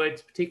few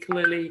words,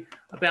 particularly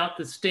about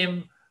the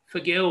STEM for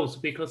girls,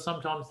 because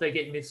sometimes they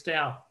get missed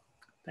out.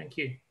 Thank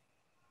you.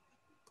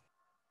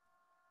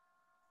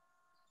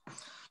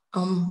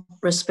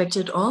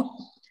 Respected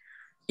all,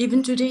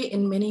 even today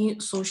in many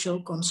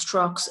social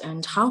constructs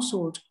and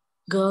household,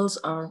 girls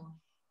are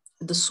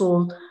the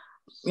sole,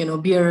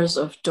 bearers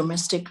of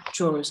domestic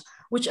chores,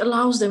 which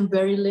allows them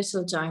very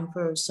little time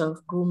for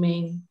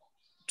self-grooming,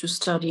 to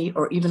study,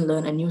 or even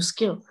learn a new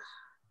skill.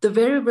 The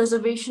very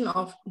reservation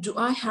of, do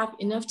I have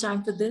enough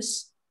time for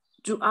this?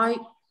 Do I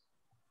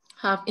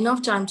have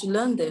enough time to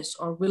learn this,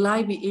 or will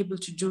I be able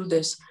to do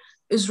this,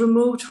 is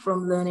removed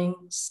from learning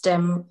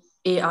STEM,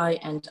 AI,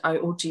 and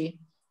IoT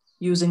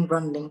using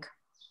Runlic.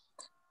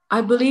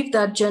 I believe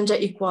that gender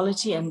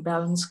equality and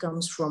balance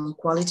comes from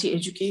quality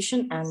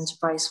education and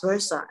vice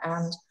versa,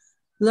 and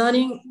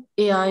learning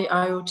AI,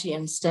 IoT,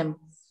 and STEM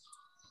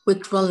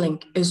with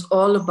Runlic is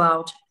all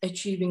about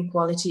achieving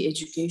quality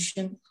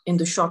education in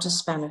the shortest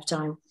span of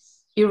time,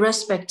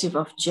 irrespective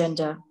of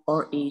gender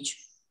or age.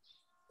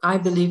 I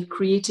believe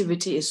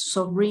creativity is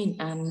sovereign,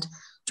 and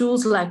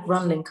tools like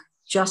Runlic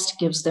just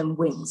gives them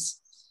wings.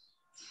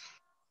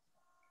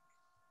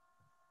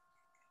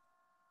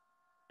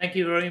 Thank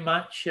you very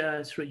much,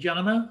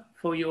 Srijana,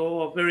 for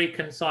your very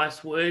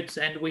concise words.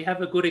 And we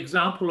have a good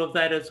example of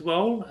that as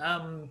well.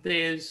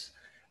 There's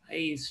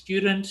a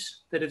student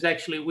that is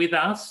actually with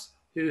us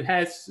who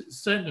has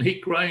certainly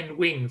grown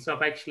wings.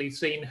 I've actually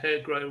seen her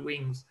grow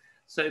wings.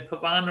 So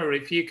Pavana,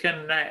 if you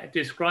can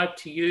describe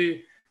to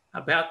you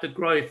about the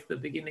growth, the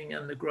beginning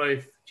and the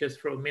growth, just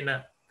for a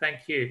minute.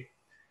 Thank you.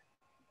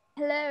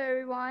 Hello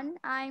everyone,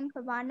 I'm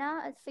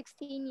Pavana, a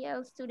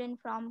 16-year-old student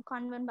from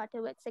Convent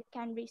Butterworth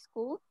Secondary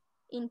School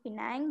in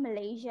Penang,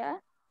 Malaysia.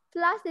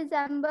 So last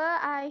December,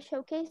 I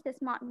showcased the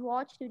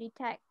smartwatch to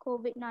detect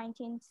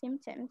COVID-19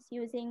 symptoms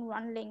using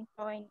Runlic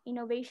for an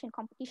innovation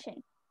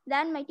competition.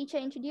 Then my teacher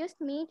introduced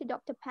me to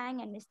Dr.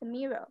 Peng and Mr.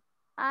 Miro.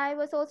 I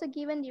was also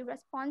given the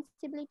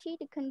responsibility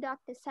to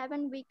conduct a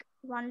 7-week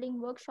Runlic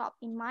workshop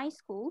in my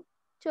school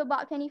to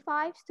about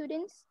 25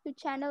 students to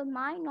channel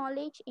my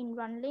knowledge in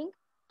Runlic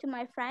to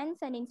my friends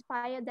and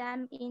inspire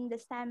them in the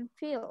STEM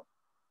field.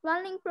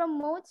 Runlic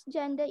promotes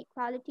gender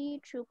equality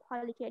through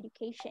quality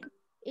education.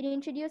 It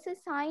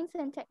introduces science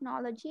and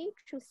technology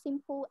through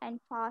simple and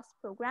fast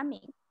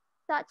programming.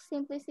 Such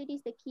simplicity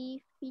is the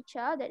key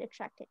feature that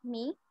attracted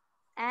me,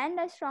 and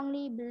I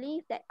strongly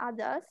believe that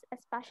others,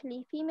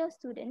 especially female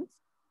students,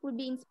 would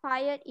be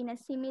inspired in a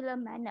similar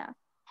manner,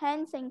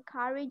 hence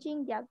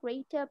encouraging their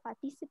greater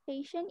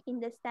participation in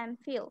the STEM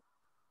field.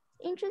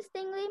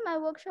 Interestingly, my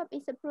workshop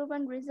is a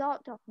proven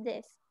result of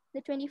this.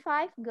 The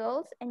 25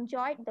 girls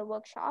enjoyed the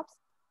workshops,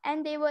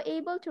 and they were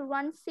able to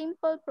run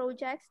simple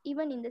projects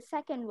even in the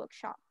second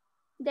workshop.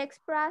 They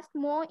expressed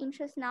more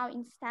interest now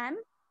in STEM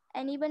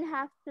and even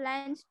have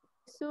plans to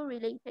pursue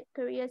related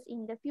careers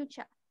in the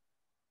future.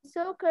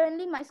 So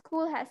currently my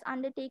school has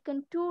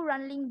undertaken 2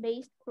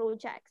 Runlic-based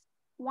projects.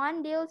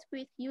 One deals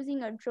with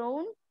using a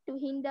drone to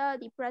hinder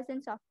the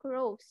presence of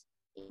crows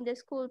in the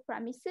school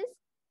premises,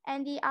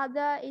 and the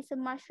other is a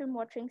mushroom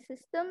watering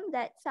system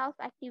that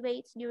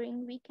self-activates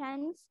during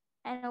weekends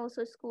and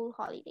also school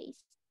holidays.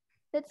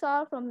 That's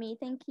all from me.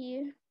 Thank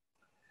you.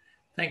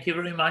 Thank you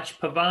very much,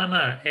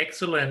 Pavana.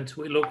 Excellent.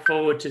 We look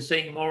forward to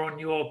seeing more on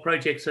your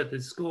projects at the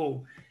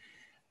school.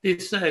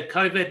 This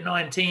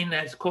COVID-19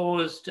 has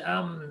caused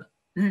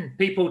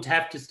people to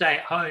have to stay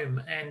at home,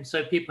 and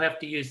so people have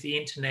to use the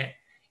internet.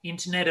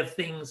 Internet of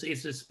Things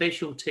is a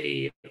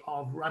specialty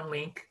of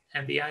Runlic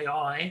and the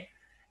AI,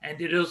 and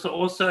it has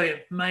also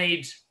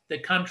made the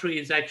country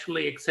is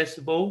actually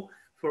accessible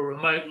for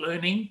remote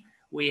learning.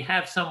 We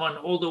have someone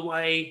all the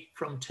way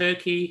from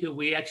Turkey who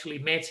we actually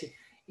met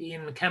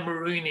in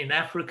Cameroon in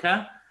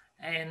Africa,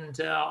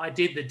 and I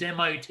did the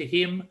demo to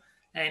him,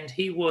 and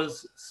he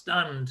was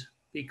stunned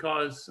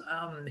because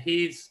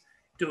he's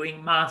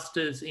doing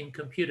masters in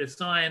computer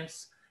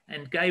science.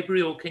 And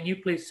Gabriel, can you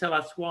please tell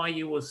us why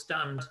you were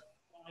stunned?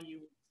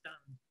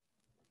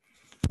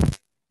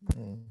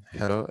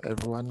 Hello,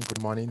 everyone.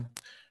 Good morning.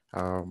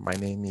 My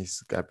name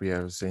is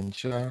Gabriel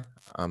Zencha.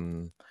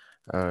 I'm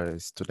a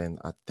student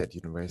at TED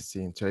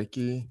University in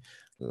Turkey.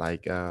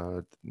 Like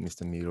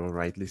Mr. Miro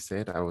rightly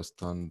said, I was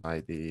stunned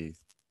by the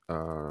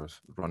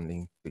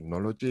running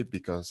technology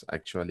because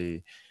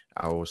actually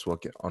I was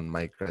working on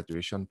my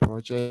graduation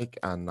project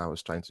and I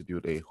was trying to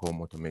build a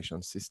home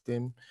automation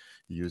system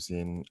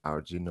using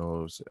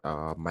Arduino's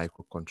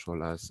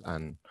microcontrollers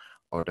and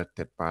other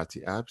third-party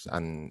apps,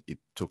 and it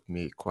took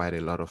me quite a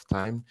lot of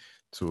time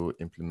to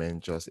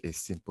implement just a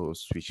simple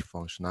switch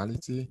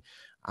functionality.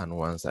 And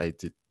once I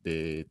did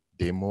the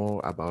demo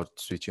about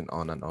switching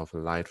on and off a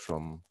light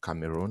from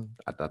Cameroon,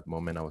 at that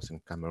moment I was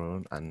in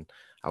Cameroon and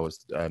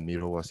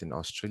Miro was in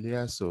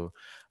Australia. So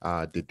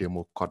the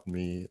demo caught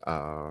me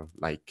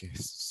like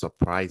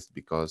surprised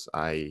because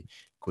I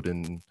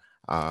couldn't,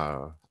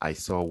 I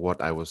saw what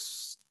I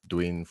was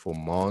doing for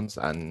months,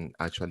 and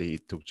actually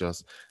it took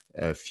just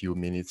a few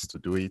minutes to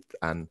do it.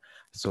 And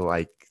so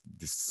I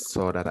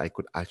saw that I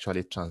could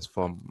actually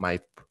transform my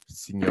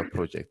senior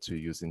project to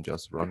using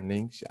just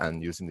Runlic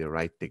and using the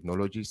right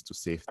technologies to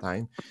save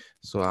time.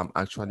 So I'm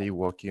actually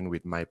working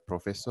with my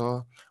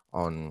professor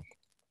on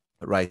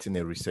writing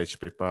a research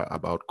paper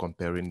about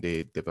comparing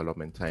the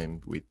development time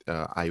with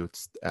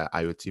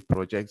IoT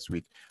projects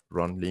with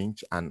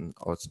Runlic and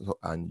also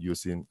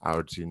using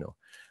Arduino.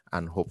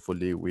 And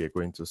hopefully we are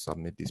going to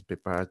submit this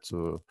paper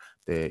to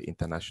the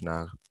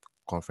International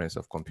Conference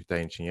of Computer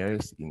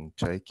Engineers in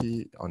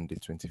Turkey on the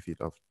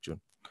 25th of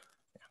June.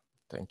 Yeah,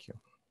 thank you.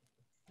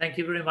 Thank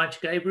you very much,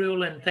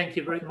 Gabriel, and thank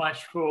you very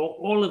much for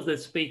all of the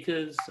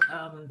speakers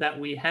that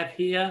we have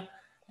here.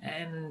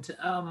 And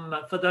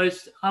for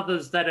those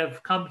others that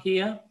have come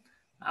here,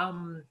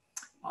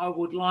 I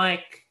would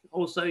like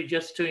also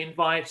just to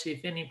invite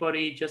if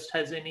anybody just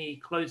has any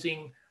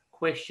closing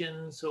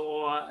questions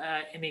or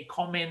any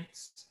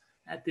comments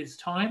at this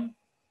time.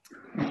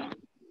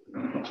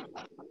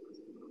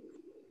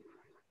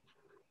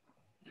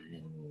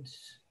 And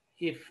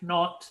if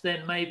not,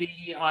 then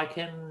maybe I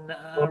can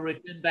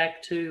return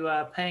back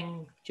to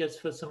Peng just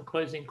for some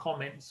closing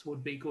comments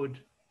would be good.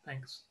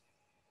 Thanks.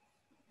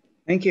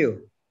 Thank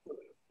you.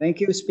 Thank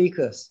you,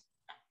 speakers.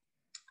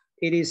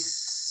 It is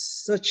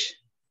such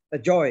a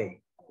joy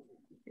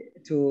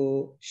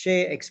to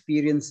share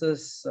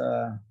experiences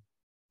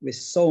with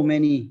so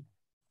many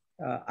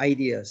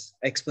ideas,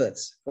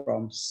 experts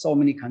from so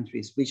many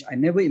countries, which I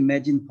never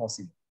imagined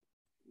possible.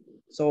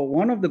 So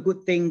one of the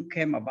good things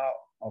came about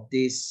of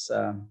this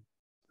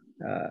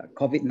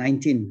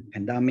COVID-19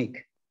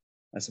 pandemic,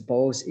 I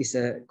suppose, is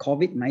a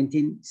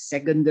COVID-19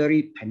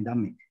 secondary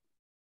pandemic,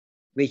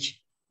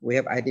 which we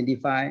have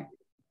identified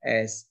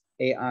as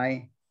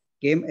AI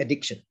game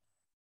addiction,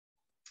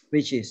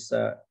 which is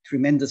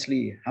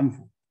tremendously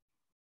harmful.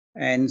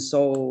 And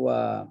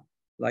so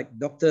like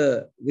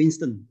Dr.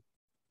 Winston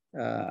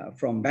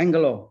from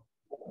Bangalore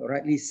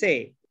rightly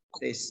say,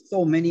 there's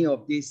so many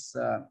of these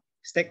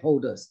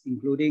stakeholders,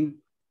 including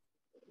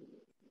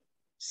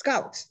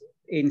scouts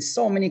in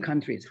so many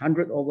countries,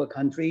 100 over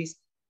countries,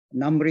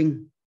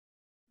 numbering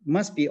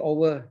must be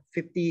over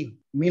 50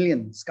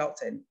 million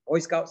scouts and Boy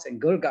Scouts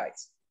and Girl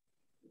Guides.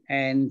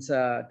 And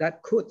that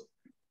could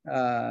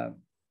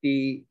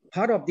be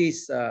part of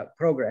this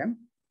program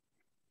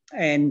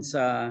and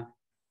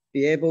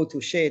be able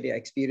to share their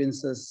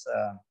experiences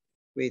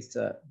with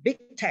big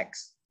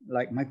techs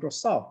like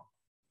Microsoft,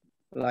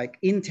 like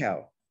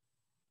Intel,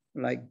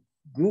 like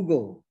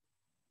Google,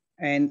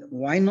 and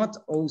why not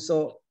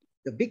also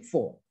the big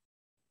four,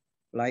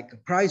 like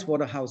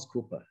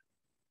PricewaterhouseCoopers,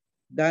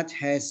 that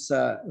has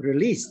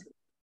released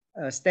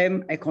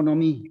STEM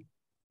economy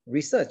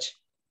research,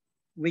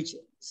 which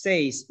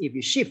says if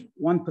you shift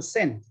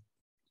 1%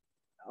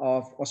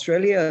 of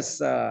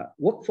Australia's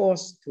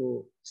workforce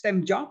to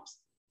STEM jobs,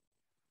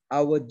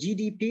 our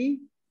GDP,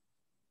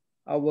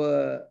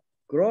 our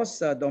gross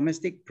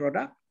domestic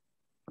product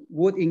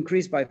would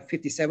increase by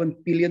 57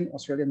 billion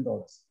Australian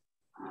dollars.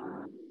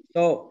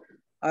 So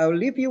I'll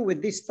leave you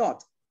with this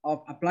thought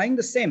of applying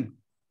the same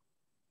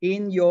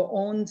in your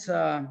own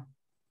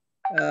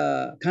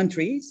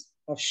countries,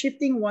 of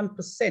shifting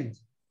 1%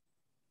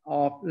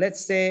 of,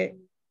 let's say,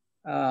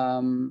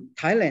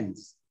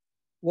 Thailand's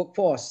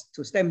workforce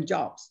to STEM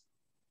jobs,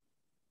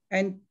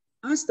 and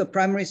ask the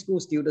primary school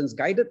students,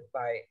 guided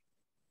by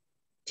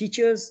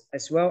teachers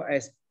as well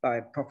as by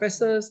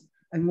professors.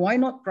 And why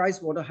not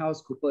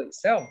PricewaterhouseCoopers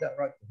itself that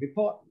write the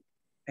report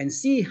and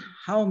see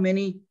how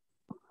many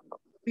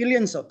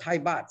billions of Thai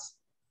bahts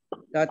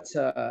that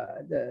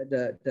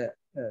the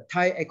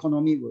Thai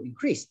economy will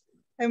increase.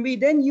 And we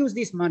then use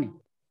this money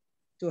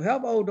to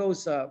help all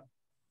those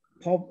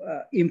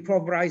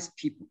impoverished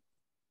people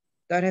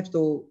that have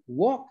to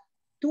walk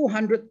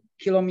 200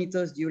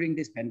 kilometers during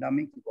this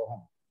pandemic to go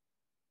home.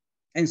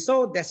 And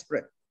so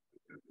desperate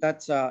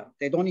that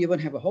they don't even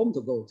have a home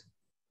to go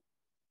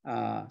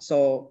to.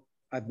 So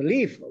I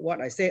believe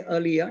what I said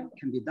earlier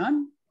can be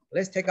done.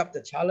 Let's take up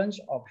the challenge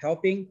of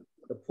helping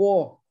the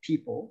poor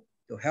people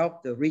to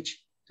help the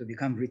rich to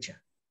become richer,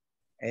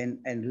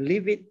 and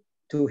leave it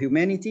to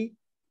humanity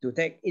to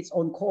take its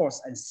own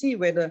course and see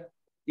whether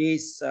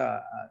this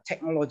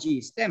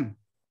technology, STEM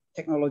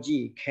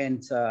technology,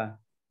 can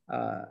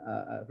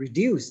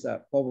reduce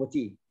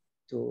poverty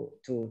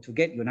to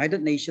get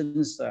United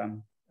Nations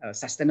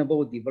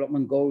Sustainable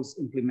Development Goals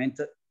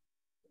implemented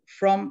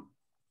from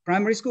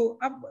primary school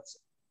upwards.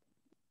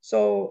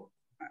 So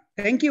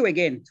thank you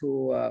again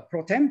to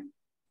Pro-Tem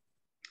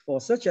for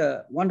such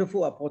a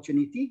wonderful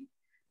opportunity,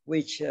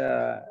 which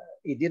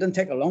it didn't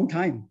take a long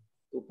time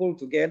to pull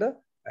together.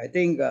 I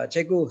think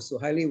Cikgu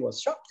Suhaili was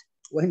shocked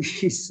when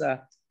his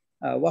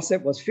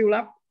WhatsApp was filled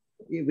up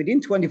within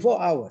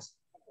 24 hours.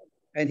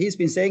 And he's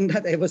been saying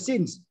that ever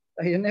since.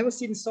 He had never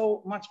seen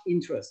so much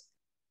interest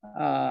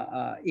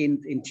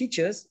in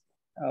teachers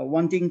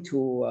wanting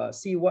to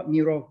see what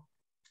Miro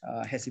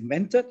has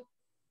invented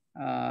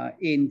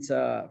in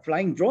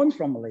flying drones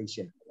from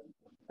Malaysia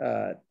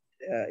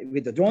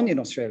with the drone in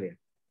Australia.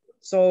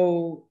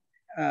 So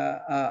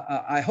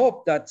I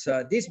hope that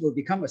this will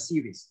become a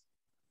series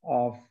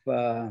of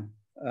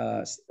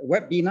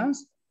webinars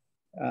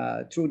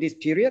through this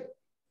period,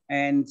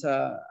 and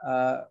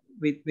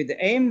with the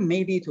aim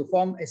maybe to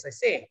form, as I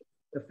say,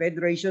 the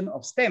Federation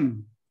of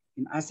STEM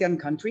in ASEAN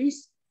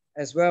countries,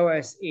 as well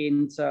as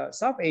in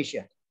South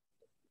Asia.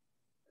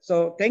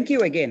 So thank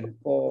you again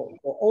for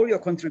all your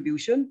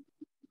contribution,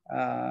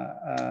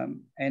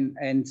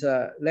 and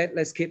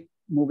let's keep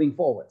moving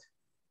forward.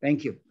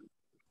 Thank you.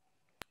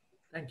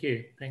 Thank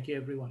you. Thank you,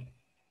 everyone.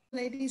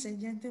 Ladies and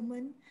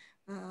gentlemen,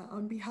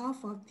 on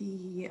behalf of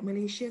the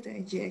Malaysia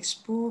Technology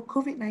Expo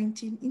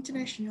COVID-19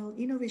 International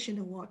Innovation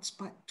Awards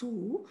Part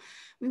 2,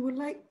 we would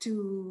like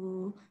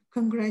to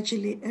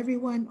congratulate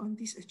everyone on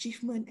this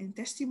achievement and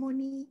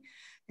testimony.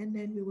 And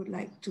then we would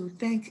like to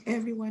thank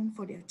everyone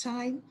for their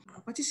time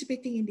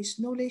participating in this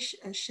knowledge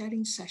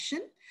sharing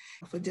session.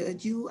 Further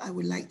ado, I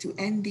would like to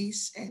end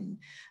this. And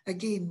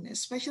again, a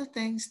special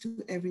thanks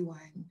to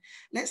everyone.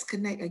 Let's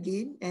connect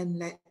again and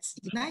let's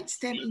ignite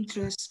STEM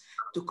interest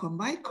to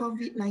combat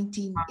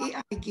COVID-19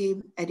 AI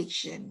game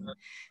addiction.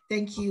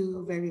 Thank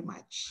you very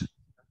much.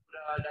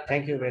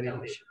 Thank you very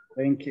much.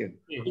 Thank you.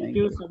 Thank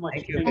you so much.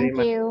 Thank you very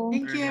much.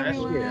 Thank you,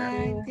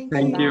 everyone.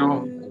 Thank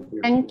you.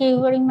 Thank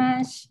you very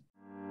much.